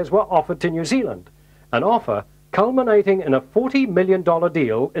spares were offered to New Zealand, an offer culminating in a $40 million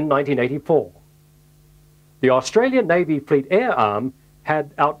deal in 1984. The Australian Navy Fleet Air Arm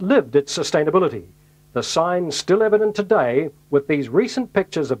had outlived its sustainability, the sign still evident today with these recent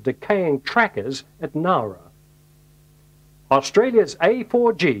pictures of decaying trackers at Nowra. Australia's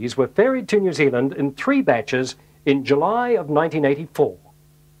A4Gs were ferried to New Zealand in 3 batches in July of 1984.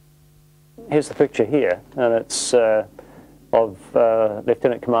 Here's the picture here, and it's of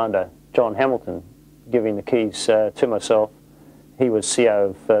Lieutenant Commander John Hamilton giving the keys to myself. He was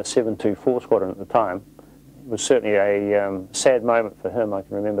CO of 724 Squadron at the time. It was certainly a sad moment for him. I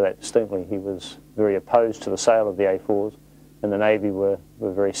can remember that distinctly. He was very opposed to the sale of the A4s, and the Navy were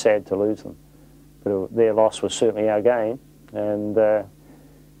very sad to lose them. But their loss was certainly our gain, and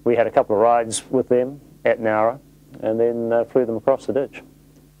we had a couple of rides with them at Nowra, and then flew them across the ditch.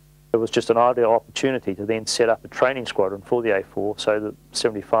 It was just an ideal opportunity to then set up a training squadron for the A4 so that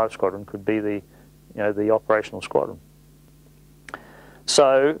 75 Squadron could be the operational squadron.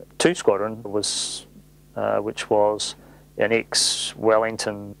 So 2 Squadron was, which was an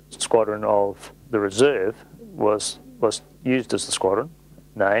ex-Wellington squadron of the reserve, was used as the squadron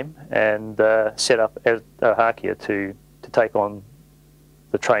name and set up at Hakia to take on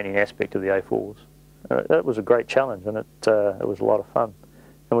the training aspect of the A4s. That was a great challenge, and it was a lot of fun.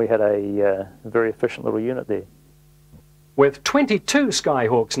 And we had a very efficient little unit there. With 22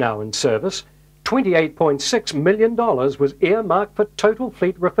 Skyhawks now in service, $28.6 million was earmarked for total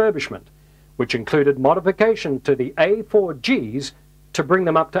fleet refurbishment, which included modification to the A4Gs to bring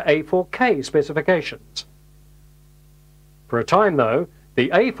them up to A4K specifications. For a time, though, the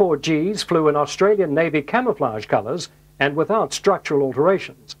A4Gs flew in Australian Navy camouflage colours and without structural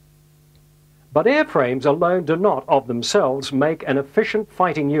alterations. But airframes alone do not, of themselves, make an efficient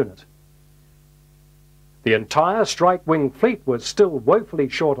fighting unit. The entire strike wing fleet was still woefully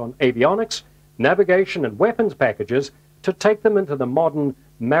short on avionics, navigation and weapons packages to take them into the modern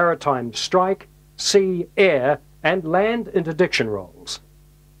maritime strike, sea, air and land interdiction roles.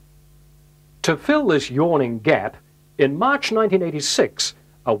 To fill this yawning gap, in March 1986,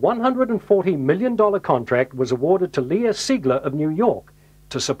 a $140 million contract was awarded to Leah Siegler of New York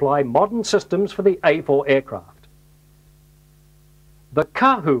to supply modern systems for the A4 aircraft. The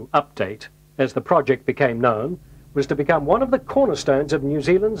Kahu update, as the project became known, was to become one of the cornerstones of New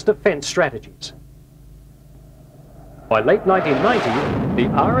Zealand's defence strategies. By late 1990, the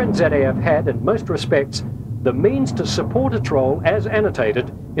RNZAF had, in most respects, the means to support its role as annotated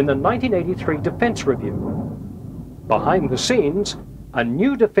in the 1983 Defence Review. Behind the scenes, a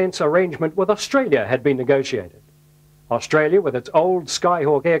new defence arrangement with Australia had been negotiated. Australia, with its old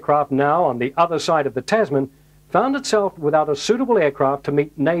Skyhawk aircraft now on the other side of the Tasman, found itself without a suitable aircraft to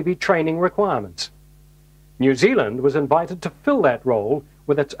meet Navy training requirements. New Zealand was invited to fill that role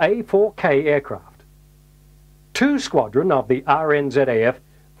with its A4K aircraft. 2 Squadron of the RNZAF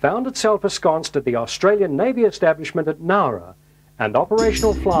found itself ensconced at the Australian Navy establishment at Nowra, and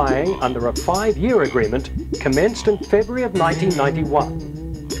operational flying under a 5-year agreement commenced in February of 1991.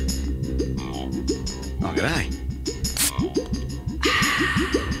 Oh, g'day.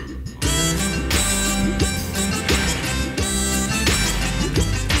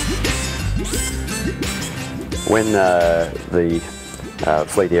 When the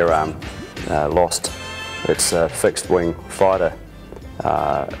Fleet Air Arm lost its fixed-wing fighter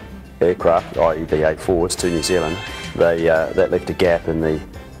aircraft, i.e. the A4s, to New Zealand, that left a gap in the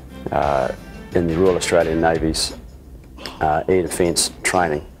Royal Australian Navy's air defence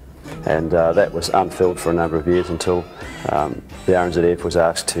training, and that was unfilled for a number of years until the RNZAF was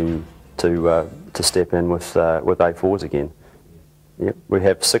asked to step in with A4s again. Yep, we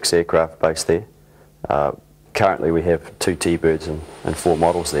have 6 aircraft based there. Currently we have 2 T-Birds and 4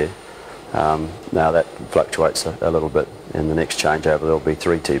 models there. Now that fluctuates a little bit. In the next changeover there'll be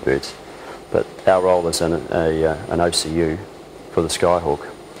 3 T-Birds. But our role is in an OCU for the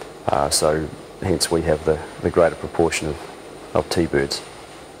Skyhawk, so hence we have the greater proportion of T-Birds.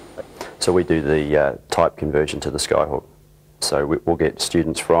 So we do the type conversion to the Skyhawk. So we'll get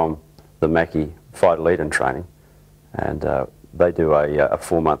students from the Mackie fighter lead-in training, and they do a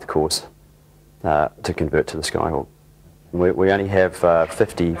 4-month course to convert to the Skyhawk. We only have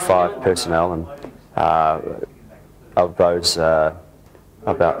 55 personnel, and of those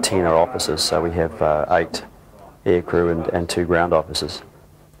about 10 are officers, so we have 8 aircrew and 2 ground officers.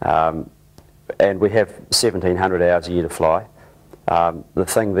 And we have 1,700 hours a year to fly. The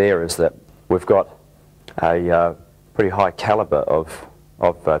thing there is that we've got a pretty high calibre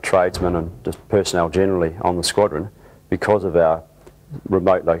of tradesmen and just personnel generally on the squadron. Because of our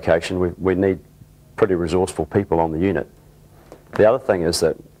remote location, we need pretty resourceful people on the unit. The other thing is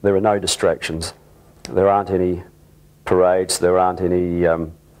that there are no distractions. There aren't any parades, there aren't any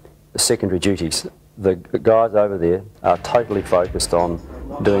secondary duties. The guys over there are totally focused on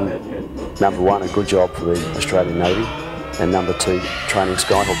doing, number 1, a good job for the Australian Navy, and number 2, training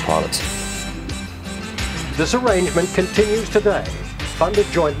Skyhawk pilots. This arrangement continues today, funded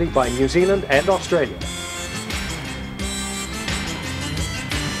jointly by New Zealand and Australia.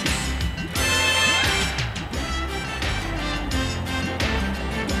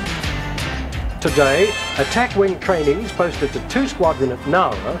 Today, attack wing training is posted to 2 Squadron at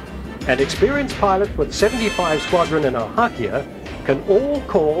Nowra, and experienced pilots with 75 Squadron in Ohakea can all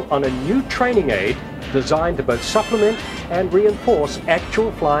call on a new training aid designed to both supplement and reinforce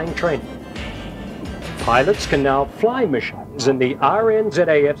actual flying training. Pilots can now fly missions in the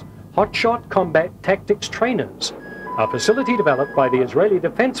RNZAF's Hotshot Combat Tactics Trainers, a facility developed by the Israeli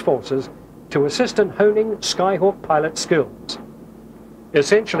Defense Forces to assist in honing Skyhawk pilot skills.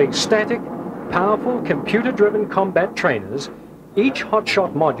 Essentially static, powerful computer-driven combat trainers, each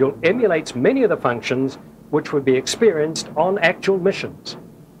hotshot module emulates many of the functions which would be experienced on actual missions.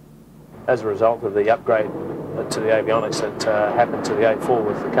 As a result of the upgrade to the avionics that happened to the A4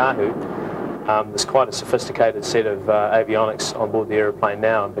 with the Kahu, there's quite a sophisticated set of avionics on board the aeroplane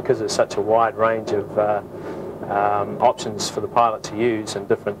now, and because there's such a wide range of options for the pilot to use and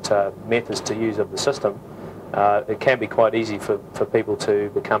different methods to use of the system, it can be quite easy for people to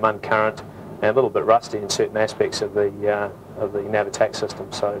become uncurrent and a little bit rusty in certain aspects of the nav attack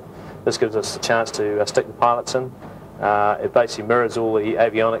system. So this gives us the chance to stick the pilots in. It basically mirrors all the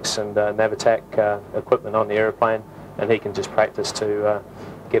avionics and nav attack equipment on the aeroplane, and he can just practice to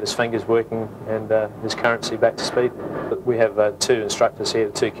get his fingers working and his currency back to speed. But we have 2 instructors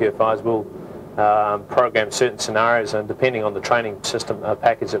here, the 2 QFIs. We'll program certain scenarios, and depending on the training system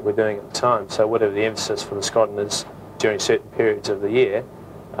package that we're doing at the time, so whatever the emphasis for the squadron is during certain periods of the year,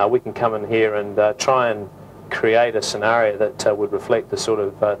 we can come in here and try and create a scenario that would reflect the sort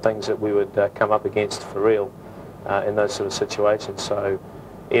of things that we would come up against for real in those sort of situations. So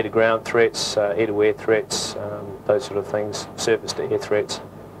air-to-ground threats, air-to-air threats, those sort of things, surface-to-air threats.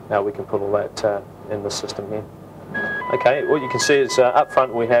 We can put all that in the system here. Okay, what you can see is up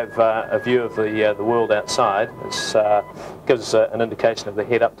front we have a view of the world outside. It gives us an indication of the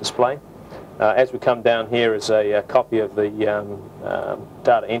head-up display. As we come down here is a copy of the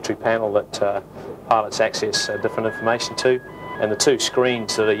data entry panel that pilots access different information to, and the 2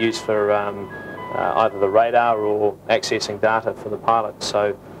 screens that are used for either the radar or accessing data for the pilot.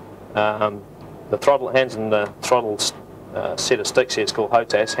 So the throttle, hands and the throttle set of sticks here. It's called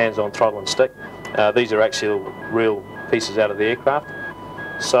HOTAS, hands on throttle and stick. These are actually real pieces out of the aircraft.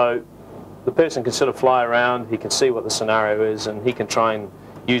 So the person can sort of fly around, he can see what the scenario is, and he can try and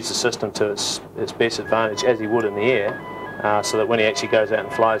use the system to its best advantage as he would in the air, so that when he actually goes out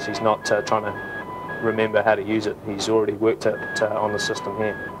and flies, he's not trying to remember how to use it. He's already worked it on the system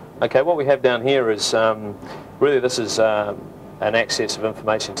here. Okay, what we have down here is, really this is an access of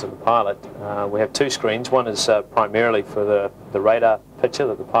information to the pilot. We have two screens. One is primarily for the radar picture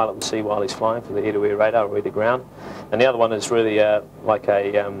that the pilot will see while he's flying, for the air-to-air radar or air-to-ground. And the other one is really like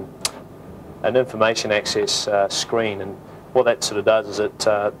an information access screen. And what that sort of does is it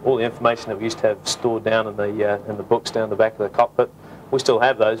all the information that we used to have stored down in the books down the back of the cockpit, we still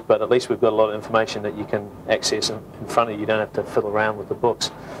have those, but at least we've got a lot of information that you can access in front of you. You don't have to fiddle around with the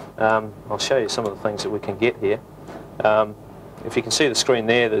books. I'll show you some of the things that we can get here. If you can see the screen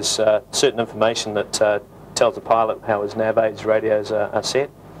there, there's certain information that tells the pilot how his nav aids radios are set.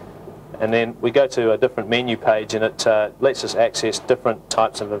 And then we go to a different menu page, and it lets us access different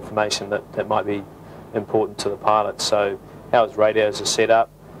types of information that might be important to the pilot. So how his radios are set up,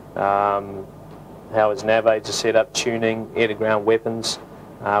 how his nav aids are set up, tuning, air-to-ground weapons,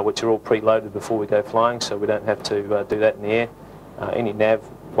 which are all preloaded before we go flying, so we don't have to do that in the air. Any nav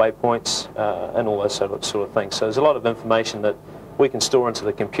waypoints, and all those sort of things. So there's a lot of information that we can store into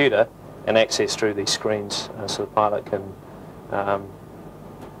the computer and access through these screens, so the pilot can,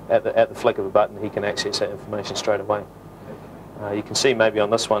 at the flick of a button, he can access that information straight away. You can see maybe on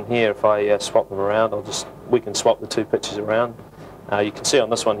this one here, if I swap them around, we can swap the two pictures around. You can see on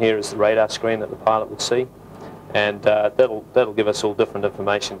this one here is the radar screen that the pilot would see, and that'll give us all different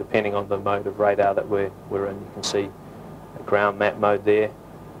information depending on the mode of radar that we're in. You can see a ground map mode there.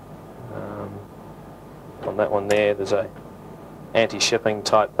 On that one there's a anti-shipping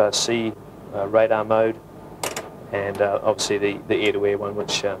type C radar mode, and obviously the air-to-air one,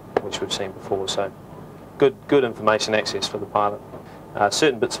 which we've seen before. So good information access for the pilot.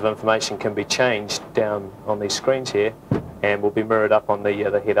 Certain bits of information can be changed down on these screens here, and will be mirrored up on the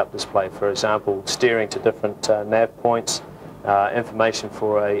head-up display. For example, steering to different nav points, information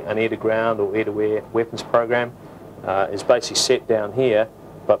for an air-to-ground or air-to-air weapons program is basically set down here,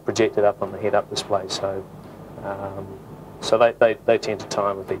 but projected up on the head-up display. So, so they tend to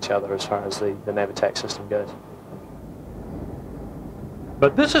tie in with each other as far as the nav attack system goes.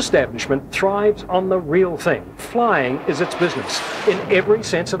 But this establishment thrives on the real thing. Flying is its business, in every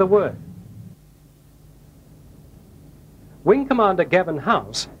sense of the word. Wing Commander Gavin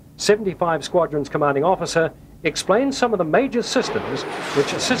House, 75 Squadron's commanding officer, explains some of the major systems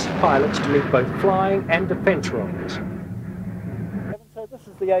which assist pilots to meet both flying and defence roles. So this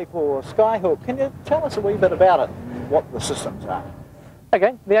is the A4 Skyhawk. Can you tell us a wee bit about it, what the systems are?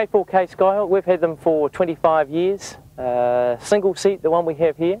 Okay, the A4K Skyhawk, we've had them for 25 years. Single seat, the one we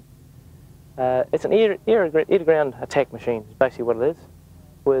have here. It's an air-to-ground attack machine, is basically what it is,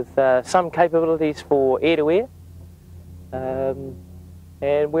 with some capabilities for air-to-air.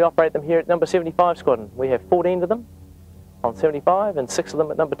 And we operate them here at number 75 Squadron. We have 14 of them on 75 and 6 of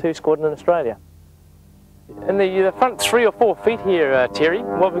them at number 2 Squadron in Australia. In the front 3 or 4 feet here, Terry,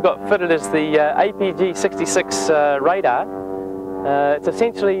 what we've got fitted is the APG-66 radar. It's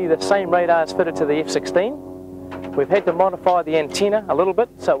essentially the same radar as fitted to the F-16. We've had to modify the antenna a little bit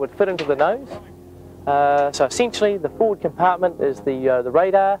so it would fit into the nose. So essentially the forward compartment is the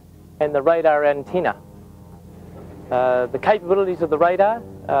radar and the radar antenna. The capabilities of the radar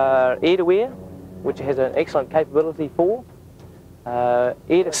are air-to-air, which has an excellent capability for.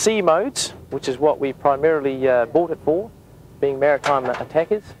 Air-to-sea modes, which is what we primarily bought it for, being maritime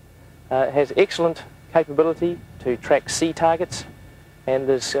attackers. It has excellent capability to track sea targets, and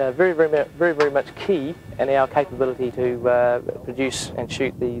there's very much key in our capability to produce and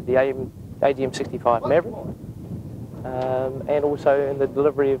shoot the AGM-65 Maverick, and also in the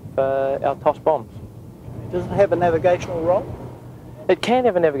delivery of our TOS bombs. Does it have a navigational role? It can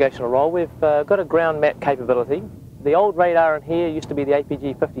have a navigational role. We've got a ground map capability. The old radar in here used to be the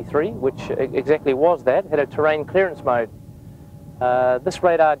APG-53, which exactly was that, had a terrain clearance mode. This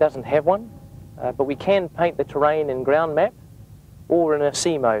radar doesn't have one, but we can paint the terrain in ground map or in a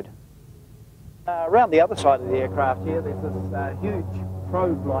sea mode. Around the other side of the aircraft here, there's this huge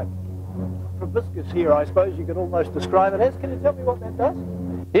probe-like proboscis here, I suppose you could almost describe it as. Can you tell me what that does?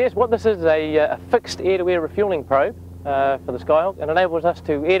 Yes, what this is a fixed air-to-air refueling probe for the Skyhawk, and enables us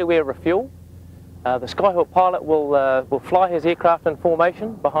to air-to-air refuel. The Skyhawk pilot will fly his aircraft in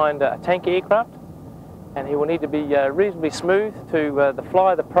formation behind a tanker aircraft, and he will need to be reasonably smooth to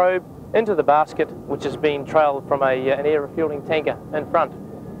fly the probe into the basket, which has been trailed from an air refueling tanker in front.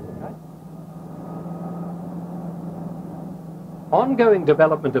 ongoing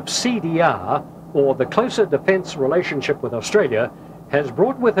development of CDR, or the Closer Defence Relationship with Australia, has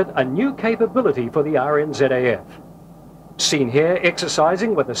brought with it a new capability for the RNZAF. Seen here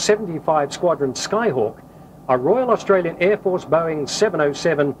exercising with a 75 Squadron Skyhawk, a Royal Australian Air Force Boeing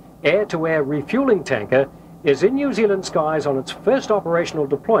 707 air-to-air refuelling tanker is in New Zealand skies on its first operational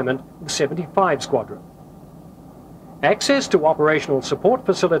deployment of 75 Squadron. Access to operational support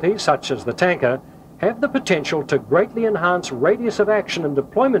facilities such as the tanker have the potential to greatly enhance radius of action and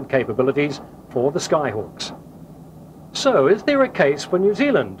deployment capabilities for the Skyhawks. So is there a case for New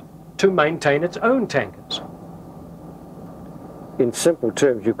Zealand to maintain its own tankers? In simple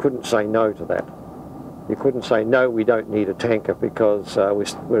terms, you couldn't say no to that. You couldn't say, no, we don't need a tanker because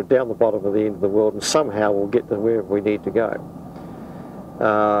we're down the bottom of the end of the world and somehow we'll get to wherever we need to go.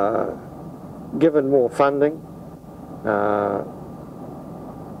 Given more funding,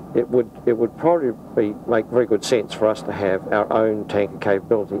 it would probably make very good sense for us to have our own tanker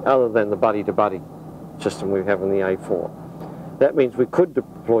capability other than the buddy-to-buddy system we have in the A4. That means we could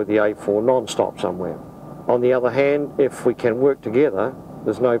deploy the A4 non-stop somewhere. On the other hand, if we can work together,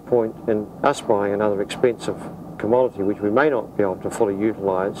 there's no point in us buying another expensive commodity which we may not be able to fully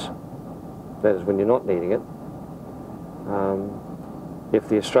utilise, that is when you're not needing it, if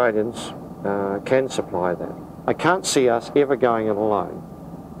the Australians can supply that. I can't see us ever going it alone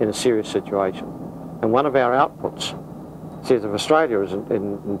in a serious situation. And one of our outputs says if Australia is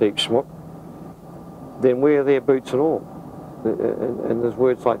in deep smook, then we're their boots and all. And there's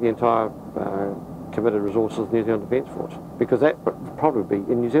words like the entire committed resources of the New Zealand Defence Force, because that would probably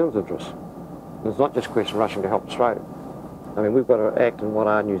be in New Zealand's interest. And it's not just a question of rushing to help Australia. I mean, we've got to act in what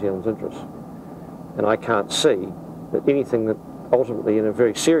are New Zealand's interests. And I can't see that anything that ultimately, in a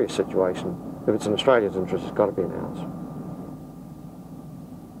very serious situation, if it's in Australia's interest, it's got to be in ours.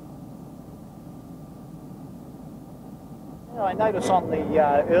 I notice on the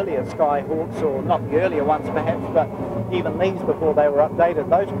earlier Skyhawks, or not the earlier ones perhaps, but even these before they were updated,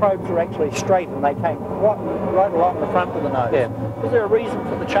 those probes were actually straight and they came right along the front of the nose. Yeah. Was there a reason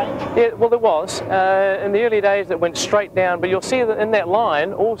for the change? Yeah, well there was. In the early days it went straight down, but you'll see that in that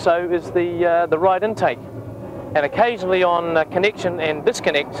line also is the right intake. And occasionally on connection and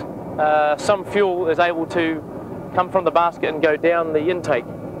disconnect, some fuel is able to come from the basket and go down the intake,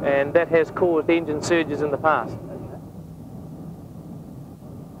 and that has caused engine surges in the past.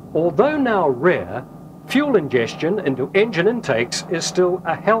 Although now rare, fuel ingestion into engine intakes is still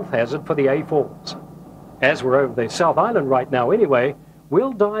a health hazard for the A4s. As we're over the South Island right now anyway,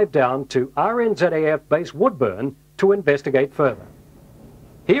 we'll dive down to RNZAF base Woodburn to investigate further.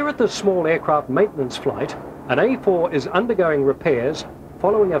 Here at the small aircraft maintenance flight, an A4 is undergoing repairs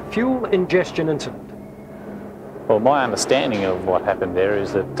following a fuel ingestion incident. Well, my understanding of what happened there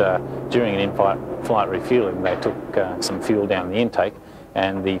is that during an in-flight refueling they took some fuel down the intake,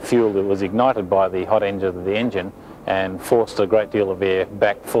 and the fuel that was ignited by the hot engine of the engine and forced a great deal of air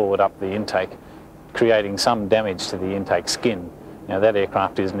back forward up the intake, creating some damage to the intake skin. Now that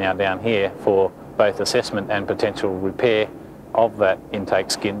aircraft is now down here for both assessment and potential repair of that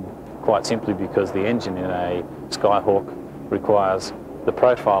intake skin, quite simply because the engine in a Skyhawk requires the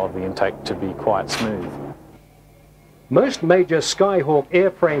profile of the intake to be quite smooth. Most major Skyhawk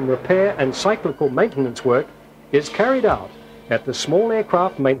airframe repair and cyclical maintenance work is carried out at the small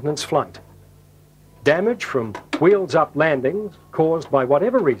aircraft maintenance flight. Damage from wheels-up landings caused by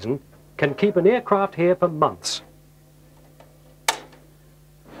whatever reason can keep an aircraft here for months.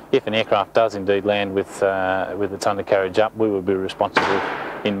 If an aircraft does indeed land with its undercarriage up, we will be responsible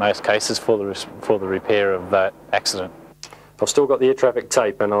in most cases for the repair of that accident. I've still got the air traffic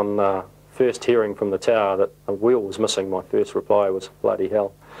tape, and on first hearing from the tower that a wheel was missing, my first reply was bloody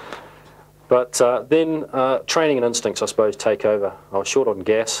hell. But then training and instincts, I suppose, take over. I was short on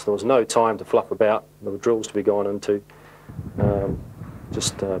gas. There was no time to fluff about. There were drills to be gone into.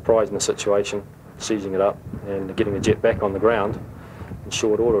 Just prizing the situation, seizing it up, and getting the jet back on the ground in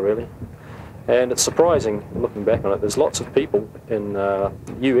short order, really. And it's surprising, looking back on it, there's lots of people in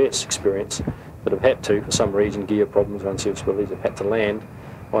US experience that have had to, for some reason, gear problems or unserviceabilities, have had to land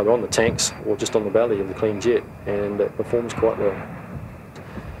either on the tanks or just on the belly of the clean jet, and it performs quite well.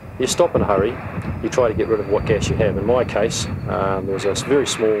 You stop in a hurry, you try to get rid of what gas you have. In my case, there was a very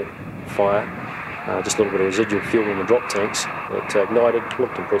small fire, just a little bit of residual fuel in the drop tanks. It ignited,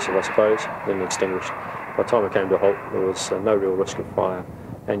 looked impressive I suppose, then extinguished. By the time it came to a halt, there was no real risk of fire,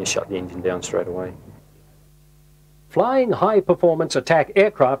 and you shut the engine down straight away. Flying high-performance attack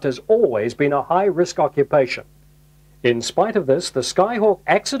aircraft has always been a high-risk occupation. In spite of this, the Skyhawk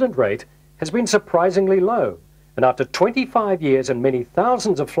accident rate has been surprisingly low, and after 25 years and many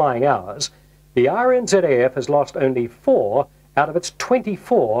thousands of flying hours, the RNZAF has lost only 4 out of its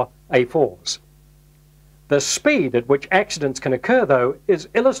 24 A4s. The speed at which accidents can occur, though, is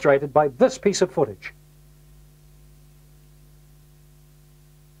illustrated by this piece of footage.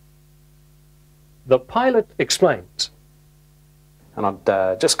 The pilot explains. And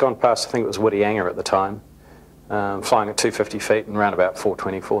I'd just gone past, I think it was Whitianga at the time, flying at 250 feet and around about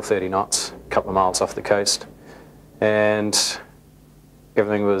 420, 430 knots, a couple of miles off the coast. And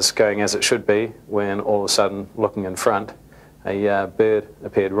everything was going as it should be when all of a sudden, looking in front, a bird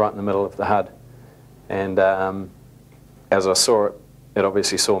appeared right in the middle of the HUD. And as I saw it, it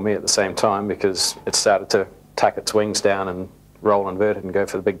obviously saw me at the same time because it started to tuck its wings down and roll inverted and go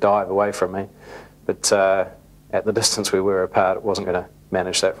for the big dive away from me. But at the distance we were apart, it wasn't going to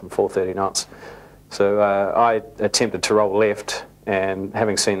manage that from 430 knots. So I attempted to roll left, and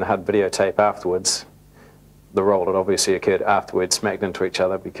having seen the HUD videotape afterwards, the roll had obviously occurred afterwards, smacked into each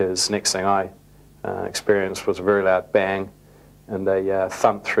other, because next thing I experienced was a very loud bang and a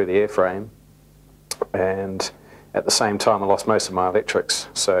thump through the airframe. And at the same time I lost most of my electrics,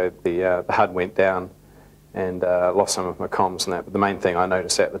 so the HUD went down and lost some of my comms and that. But the main thing I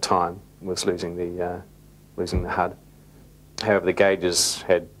noticed at the time was losing the HUD. However, the gauges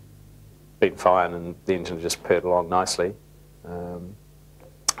had been fine and the engine just purred along nicely.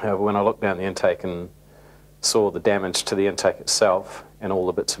 However, when I looked down the intake and saw the damage to the intake itself and all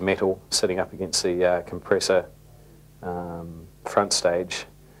the bits of metal sitting up against the compressor front stage,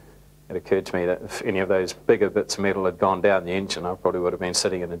 it occurred to me that if any of those bigger bits of metal had gone down the engine, I probably would have been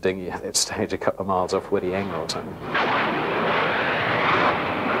sitting in a dinghy at that stage a couple of miles off Whitianga or something.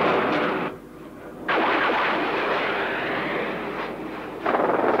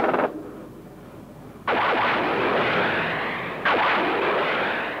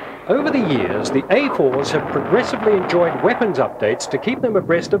 Over the years, the A4s have progressively enjoyed weapons updates to keep them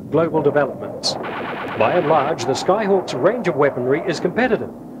abreast of global developments. By and large, the Skyhawk's range of weaponry is competitive,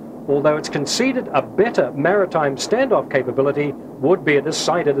 although it's conceded a better maritime standoff capability would be a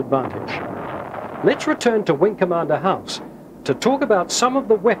decided advantage. Let's return to Wing Commander House to talk about some of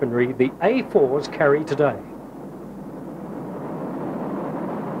the weaponry the A4s carry today.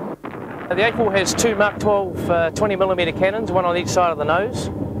 The A4 has two Mark 12 20mm cannons, one on each side of the nose.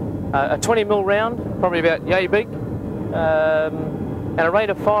 A 20mm round, probably about yay big, and a rate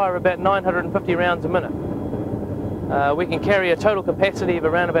of fire of about 950 rounds a minute. We can carry a total capacity of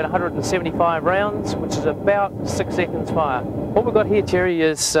around about 175 rounds, which is about 6 seconds fire. What we've got here, Terry,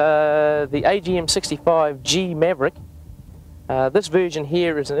 is the AGM-65G Maverick. This version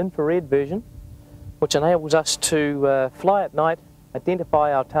here is an infrared version, which enables us to fly at night,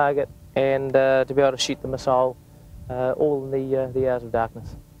 identify our target, and to be able to shoot the missile all in the hours of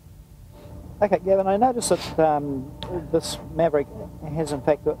darkness. Okay, Gavin, I noticed that this Maverick has in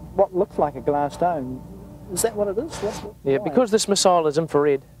fact what looks like a glass dome. Is that what it is? Yeah, because this missile is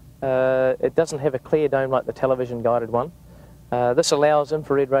infrared, it doesn't have a clear dome like the television guided one. This allows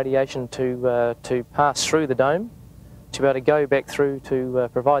infrared radiation to pass through the dome, to be able to go back through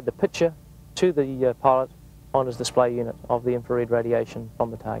to provide the picture to the pilot on his display unit of the infrared radiation from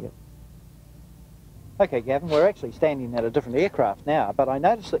the target. Okay, Gavin, we're actually standing at a different aircraft now, but I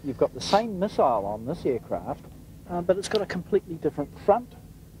noticed that you've got the same missile on this aircraft, but it's got a completely different front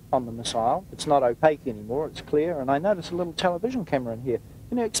on the missile. It's not opaque anymore, it's clear, and I noticed a little television camera in here.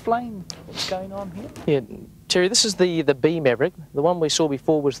 Can you explain what's going on here? Yeah, Terry, this is the B Maverick. The one we saw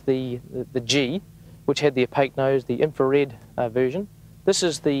before was the G, which had the opaque nose, the infrared version. This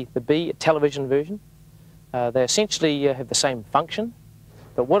is the B television version. They essentially have the same function.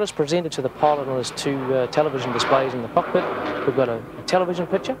 But what is presented to the pilot on his two television displays in the cockpit, we've got a television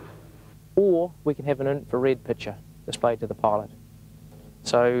picture, or we can have an infrared picture displayed to the pilot.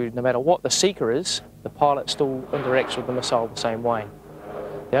 So no matter what the seeker is, the pilot still interacts with the missile the same way.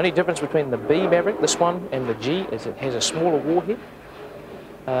 The only difference between the B Maverick, this one, and the G is it has a smaller warhead,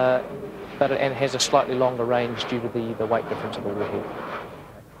 and has a slightly longer range due to the weight difference of the warhead.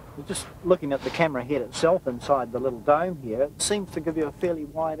 Just looking at the camera head itself inside the little dome here, it seems to give you a fairly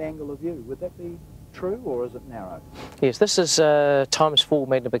wide angle of view. Would that be true, or is it narrow? Yes, this is ×4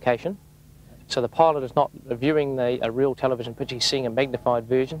 magnification. So the pilot is not viewing a real television picture, he's seeing a magnified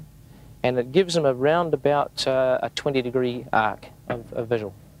version, and it gives him around about a 20-degree arc of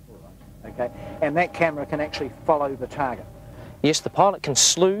visual. Okay, and that camera can actually follow the target? Yes, the pilot can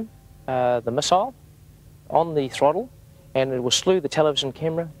slew the missile on the throttle, and it will slew the television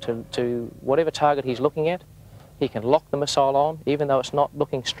camera to whatever target he's looking at. He can lock the missile on, even though it's not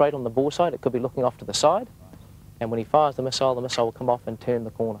looking straight on the bore side, it could be looking off to the side. And when he fires the missile will come off and turn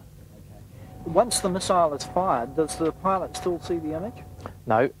the corner. Okay. Once the missile is fired, does the pilot still see the image?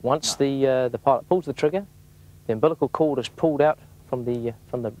 No, once the pilot pulls the trigger, the umbilical cord is pulled out from the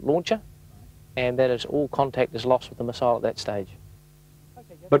launcher, and that is all contact is lost with the missile at that stage.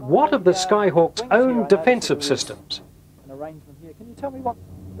 But what of the Skyhawk's own defensive systems? An arrangement here. Can you tell me what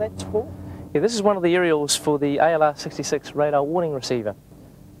that's for? Yeah, this is one of the aerials for the ALR-66 radar warning receiver.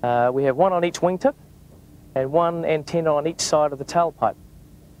 We have one on each wingtip and one antenna on each side of the tailpipe.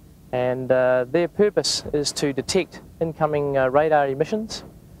 And their purpose is to detect incoming radar emissions,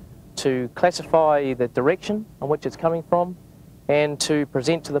 to classify the direction on which it's coming from, and to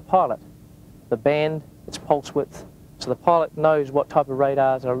present to the pilot the band, its pulse width, so the pilot knows what type of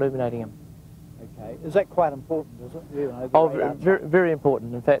radars are illuminating him. Okay, is that quite important, is it? You know, oh, very, very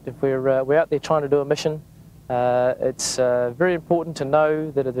important. In fact, if we're out there trying to do a mission, it's very important to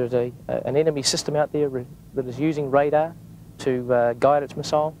know that if there's an enemy system out there that is using radar to guide its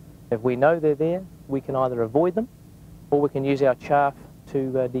missile. If we know they're there, we can either avoid them or we can use our chaff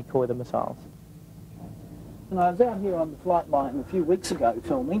to decoy the missiles. And I was out here on the flight line a few weeks ago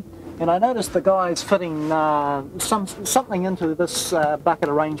filming, and I noticed the guys fitting something into this bucket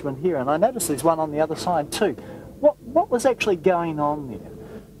arrangement here, and I noticed there's one on the other side too. What was actually going on there?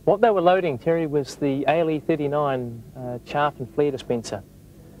 What they were loading, Terry, was the ALE-39 chaff and flare dispenser.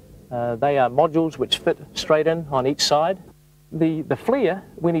 They are modules which fit straight in on each side. The flare,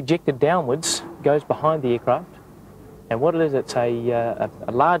 when ejected downwards, goes behind the aircraft, and what it is, it's a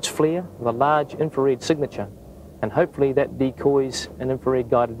large flare with a large infrared signature, and hopefully that decoys an infrared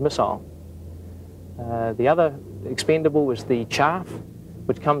guided missile. The other expendable is the chaff,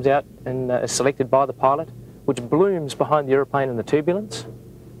 which comes out and is selected by the pilot, which blooms behind the aeroplane in the turbulence,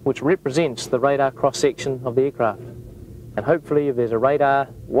 which represents the radar cross-section of the aircraft. And hopefully if there's a radar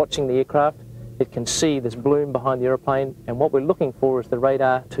watching the aircraft, it can see this bloom behind the aeroplane, and what we're looking for is the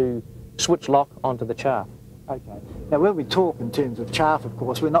radar to switch lock onto the chaff. Okay. Now when we talk in terms of chaff, of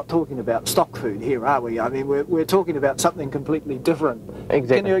course, we're not talking about stock food here, are we? I mean, we're talking about something completely different.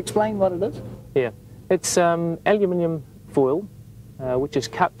 Exactly. Can you explain what it is? Yeah. It's aluminium foil, which is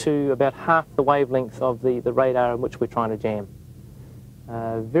cut to about half the wavelength of the radar in which we're trying to jam.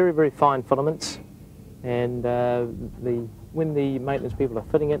 Very, very fine filaments, and when the maintenance people are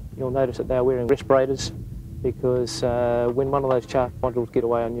fitting it, you'll notice that they're wearing respirators, because when one of those chaff modules get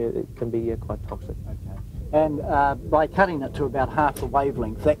away on you, it can be quite toxic. Okay. And by cutting it to about half the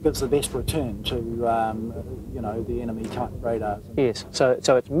wavelength, that gives the best return to, you know, the enemy type radars. Yes, so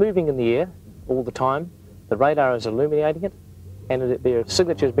it's moving in the air all the time. The radar is illuminating it, and their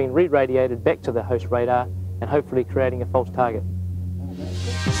signature is being re-radiated back to the host radar, and hopefully creating a false target.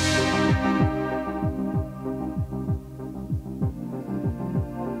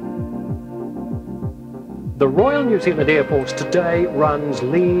 The Royal New Zealand Air Force today runs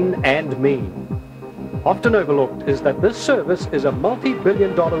lean and mean. Often overlooked is that this service is a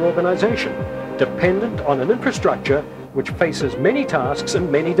multi-billion-dollar organisation, dependent on an infrastructure which faces many tasks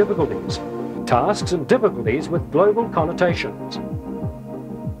and many difficulties. Tasks and difficulties with global connotations.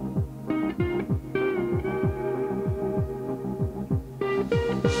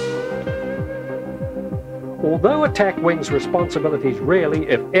 Although attack wing's responsibilities rarely,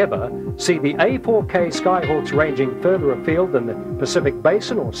 if ever, see the A4K Skyhawks ranging further afield than the Pacific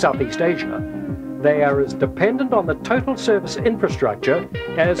Basin or Southeast Asia, they are as dependent on the total service infrastructure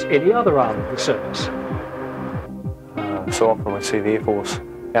as any other arm of the service. So often we see the Air Force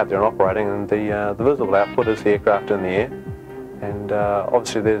out there and operating, and the visible output is the aircraft in the air, and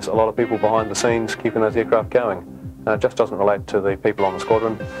obviously there's a lot of people behind the scenes keeping those aircraft going. It just doesn't relate to the people on the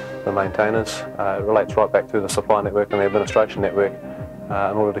squadron, the maintainers. It relates right back through the supply network and the administration network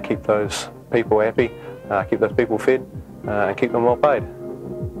in order to keep those people happy, keep those people fed, and keep them well paid.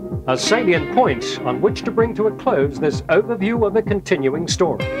 A salient point on which to bring to a close this overview of a continuing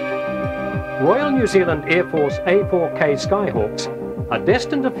story. Royal New Zealand Air Force A4K Skyhawks are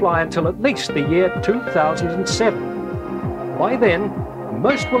destined to fly until at least the year 2007. By then,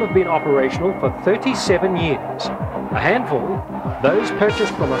 most will have been operational for 37 years. A handful, those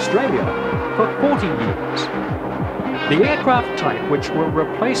purchased from Australia, for 40 years. The aircraft type which will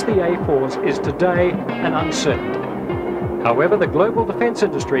replace the A4s is today an uncertainty. However, the global defence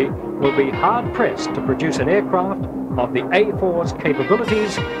industry will be hard-pressed to produce an aircraft of the A4's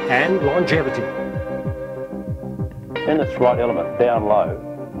capabilities and longevity. In its right element, down low,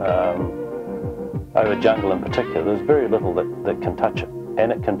 over jungle in particular, there's very little that can touch it,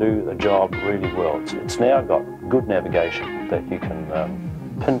 and it can do the job really well. It's now got good navigation that you can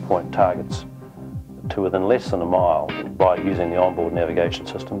pinpoint targets to within less than a mile by using the onboard navigation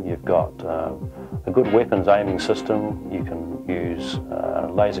system. You've got a good weapons aiming system. You can use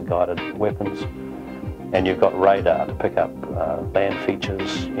laser-guided weapons. and you've got radar to pick up land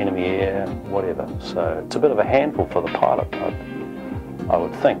features, enemy air, whatever. So it's a bit of a handful for the pilot, I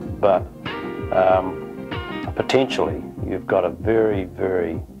would think, but potentially you've got a very,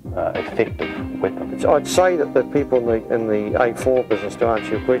 very effective weapon. I'd say that the people in the A4 business, to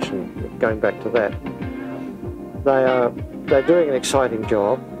answer your question, going back to that, they're doing an exciting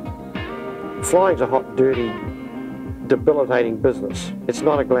job. Flying's a hot, dirty, debilitating business. It's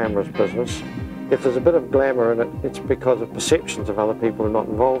not a glamorous business. If there's a bit of glamour in it, it's because of perceptions of other people who are not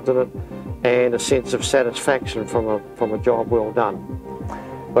involved in it, and a sense of satisfaction from a job well done.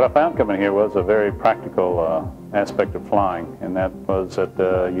 What I found coming here was a very practical aspect of flying, and that was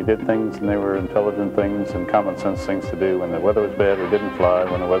that you did things and they were intelligent things and common sense things to do. When the weather was bad, we didn't fly.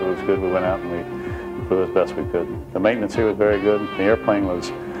 When the weather was good, we went out and we flew as best we could. The maintenance here was very good. The airplane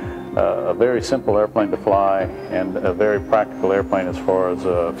was a very simple airplane to fly and a very practical airplane as far as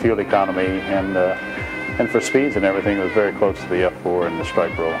fuel economy and for speeds and everything. It was very close to the F4 and the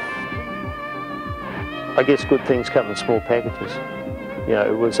strike roll. I guess good things come in small packages. You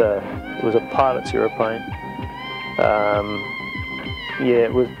know, it was a pilot's aeroplane. Yeah,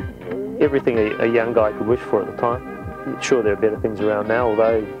 it was everything a young guy could wish for at the time. Sure, there are better things around now,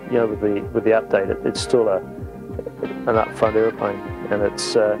 although, you know, with the update, it's still an up-front aeroplane, and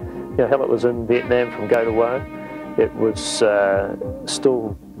it's you know, hell, it was in Vietnam from go to woe. It was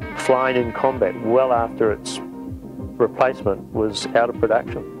still flying in combat well after its replacement was out of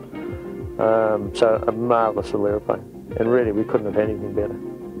production. So a marvellous little aeroplane. And really, we couldn't have had anything better.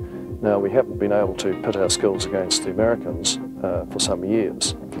 Now, we haven't been able to pit our skills against the Americans for some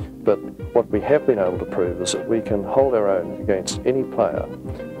years, but what we have been able to prove is that we can hold our own against any player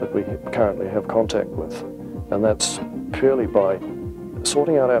that we currently have contact with, and that's purely by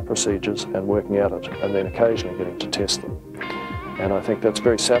sorting out our procedures and working at it, and then occasionally getting to test them. And I think that's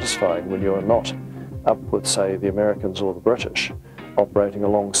very satisfying when you're not up with, say, the Americans or the British, operating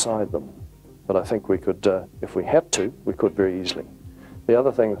alongside them. But I think we could, if we had to, we could very easily. The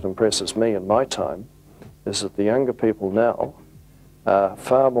other thing that impresses me in my time is that the younger people now are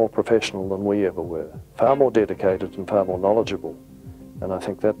far more professional than we ever were, far more dedicated and far more knowledgeable. And I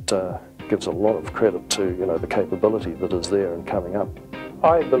think that gives a lot of credit to, you know, the capability that is there and coming up.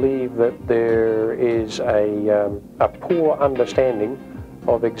 I believe that there is a poor understanding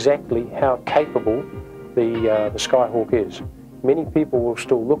of exactly how capable the Skyhawk is. Many people will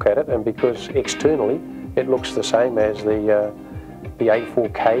still look at it, and because externally it looks the same as the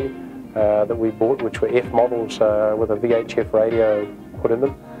A4K that we bought, which were F models with a VHF radio put in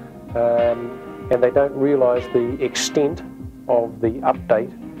them, and they don't realise the extent of the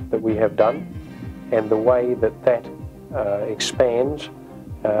update that we have done and the way that that expands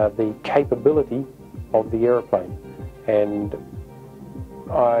the capability of the aeroplane. And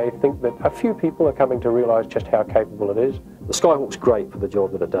I think that a few people are coming to realise just how capable it is. The Skyhawk's great for the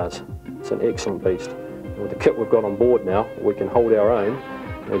job that it does. It's an excellent beast. And with the kit we've got on board now, we can hold our own,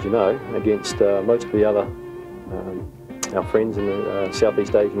 as you know, against most of the other our friends in the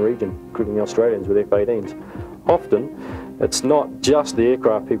Southeast Asian region, including the Australians with F-18s. Often, it's not just the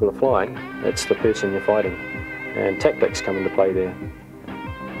aircraft people are flying, it's the person you're fighting. And tactics come into play there.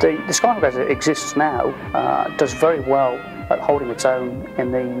 The Skyhawk as it exists now does very well at holding its own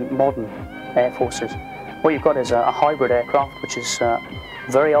in the modern air forces. What you've got is a hybrid aircraft, which is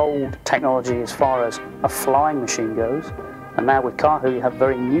very old technology as far as a flying machine goes, and now with Kahu you have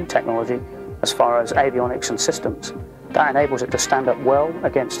very new technology as far as avionics and systems. That enables it to stand up well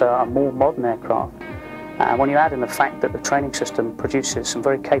against a more modern aircraft. And when you add in the fact that the training system produces some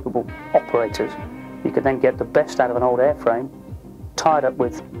very capable operators, you can then get the best out of an old airframe, tied up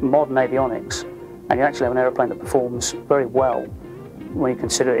with modern avionics, and you actually have an airplane that performs very well when you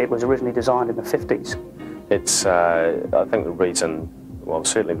consider it was originally designed in the 50s. It's, I think the reason, well,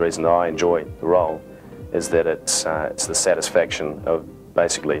 certainly the reason that I enjoy the role is that it's the satisfaction of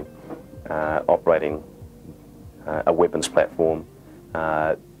basically operating a weapons platform,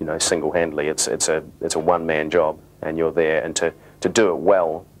 you know, single-handedly. It's a one-man job, and you're there, and to do it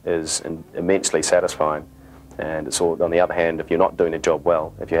well is immensely satisfying. And it's all, on the other hand, if you're not doing the job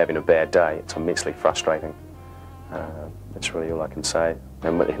well, if you're having a bad day, it's immensely frustrating. That's really all I can say.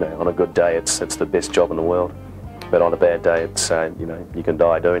 And you know, on a good day, it's the best job in the world. But on a bad day, it's you know, you can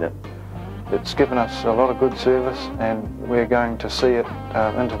die doing it. It's given us a lot of good service, and we're going to see it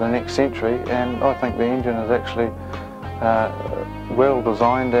into the next century. And I think the engine is actually well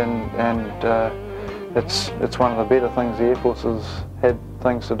designed, and it's one of the better things the Air Force has had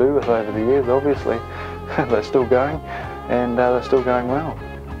things to do with over the years. Obviously, they're still going, and they're still going well.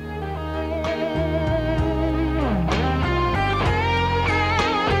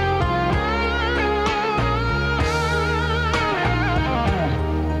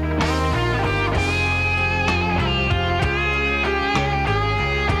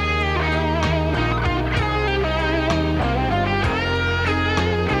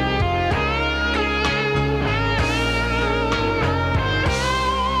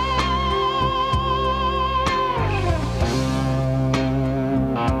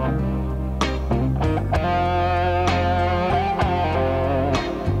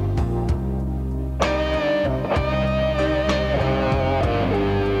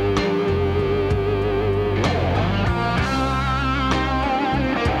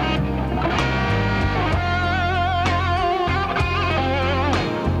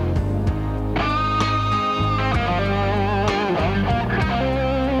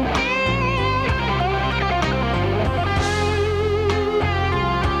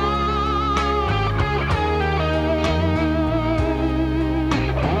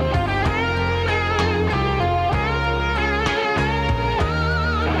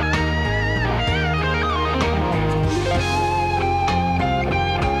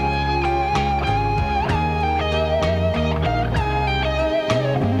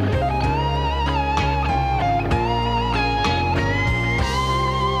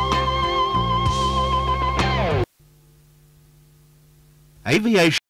 aviation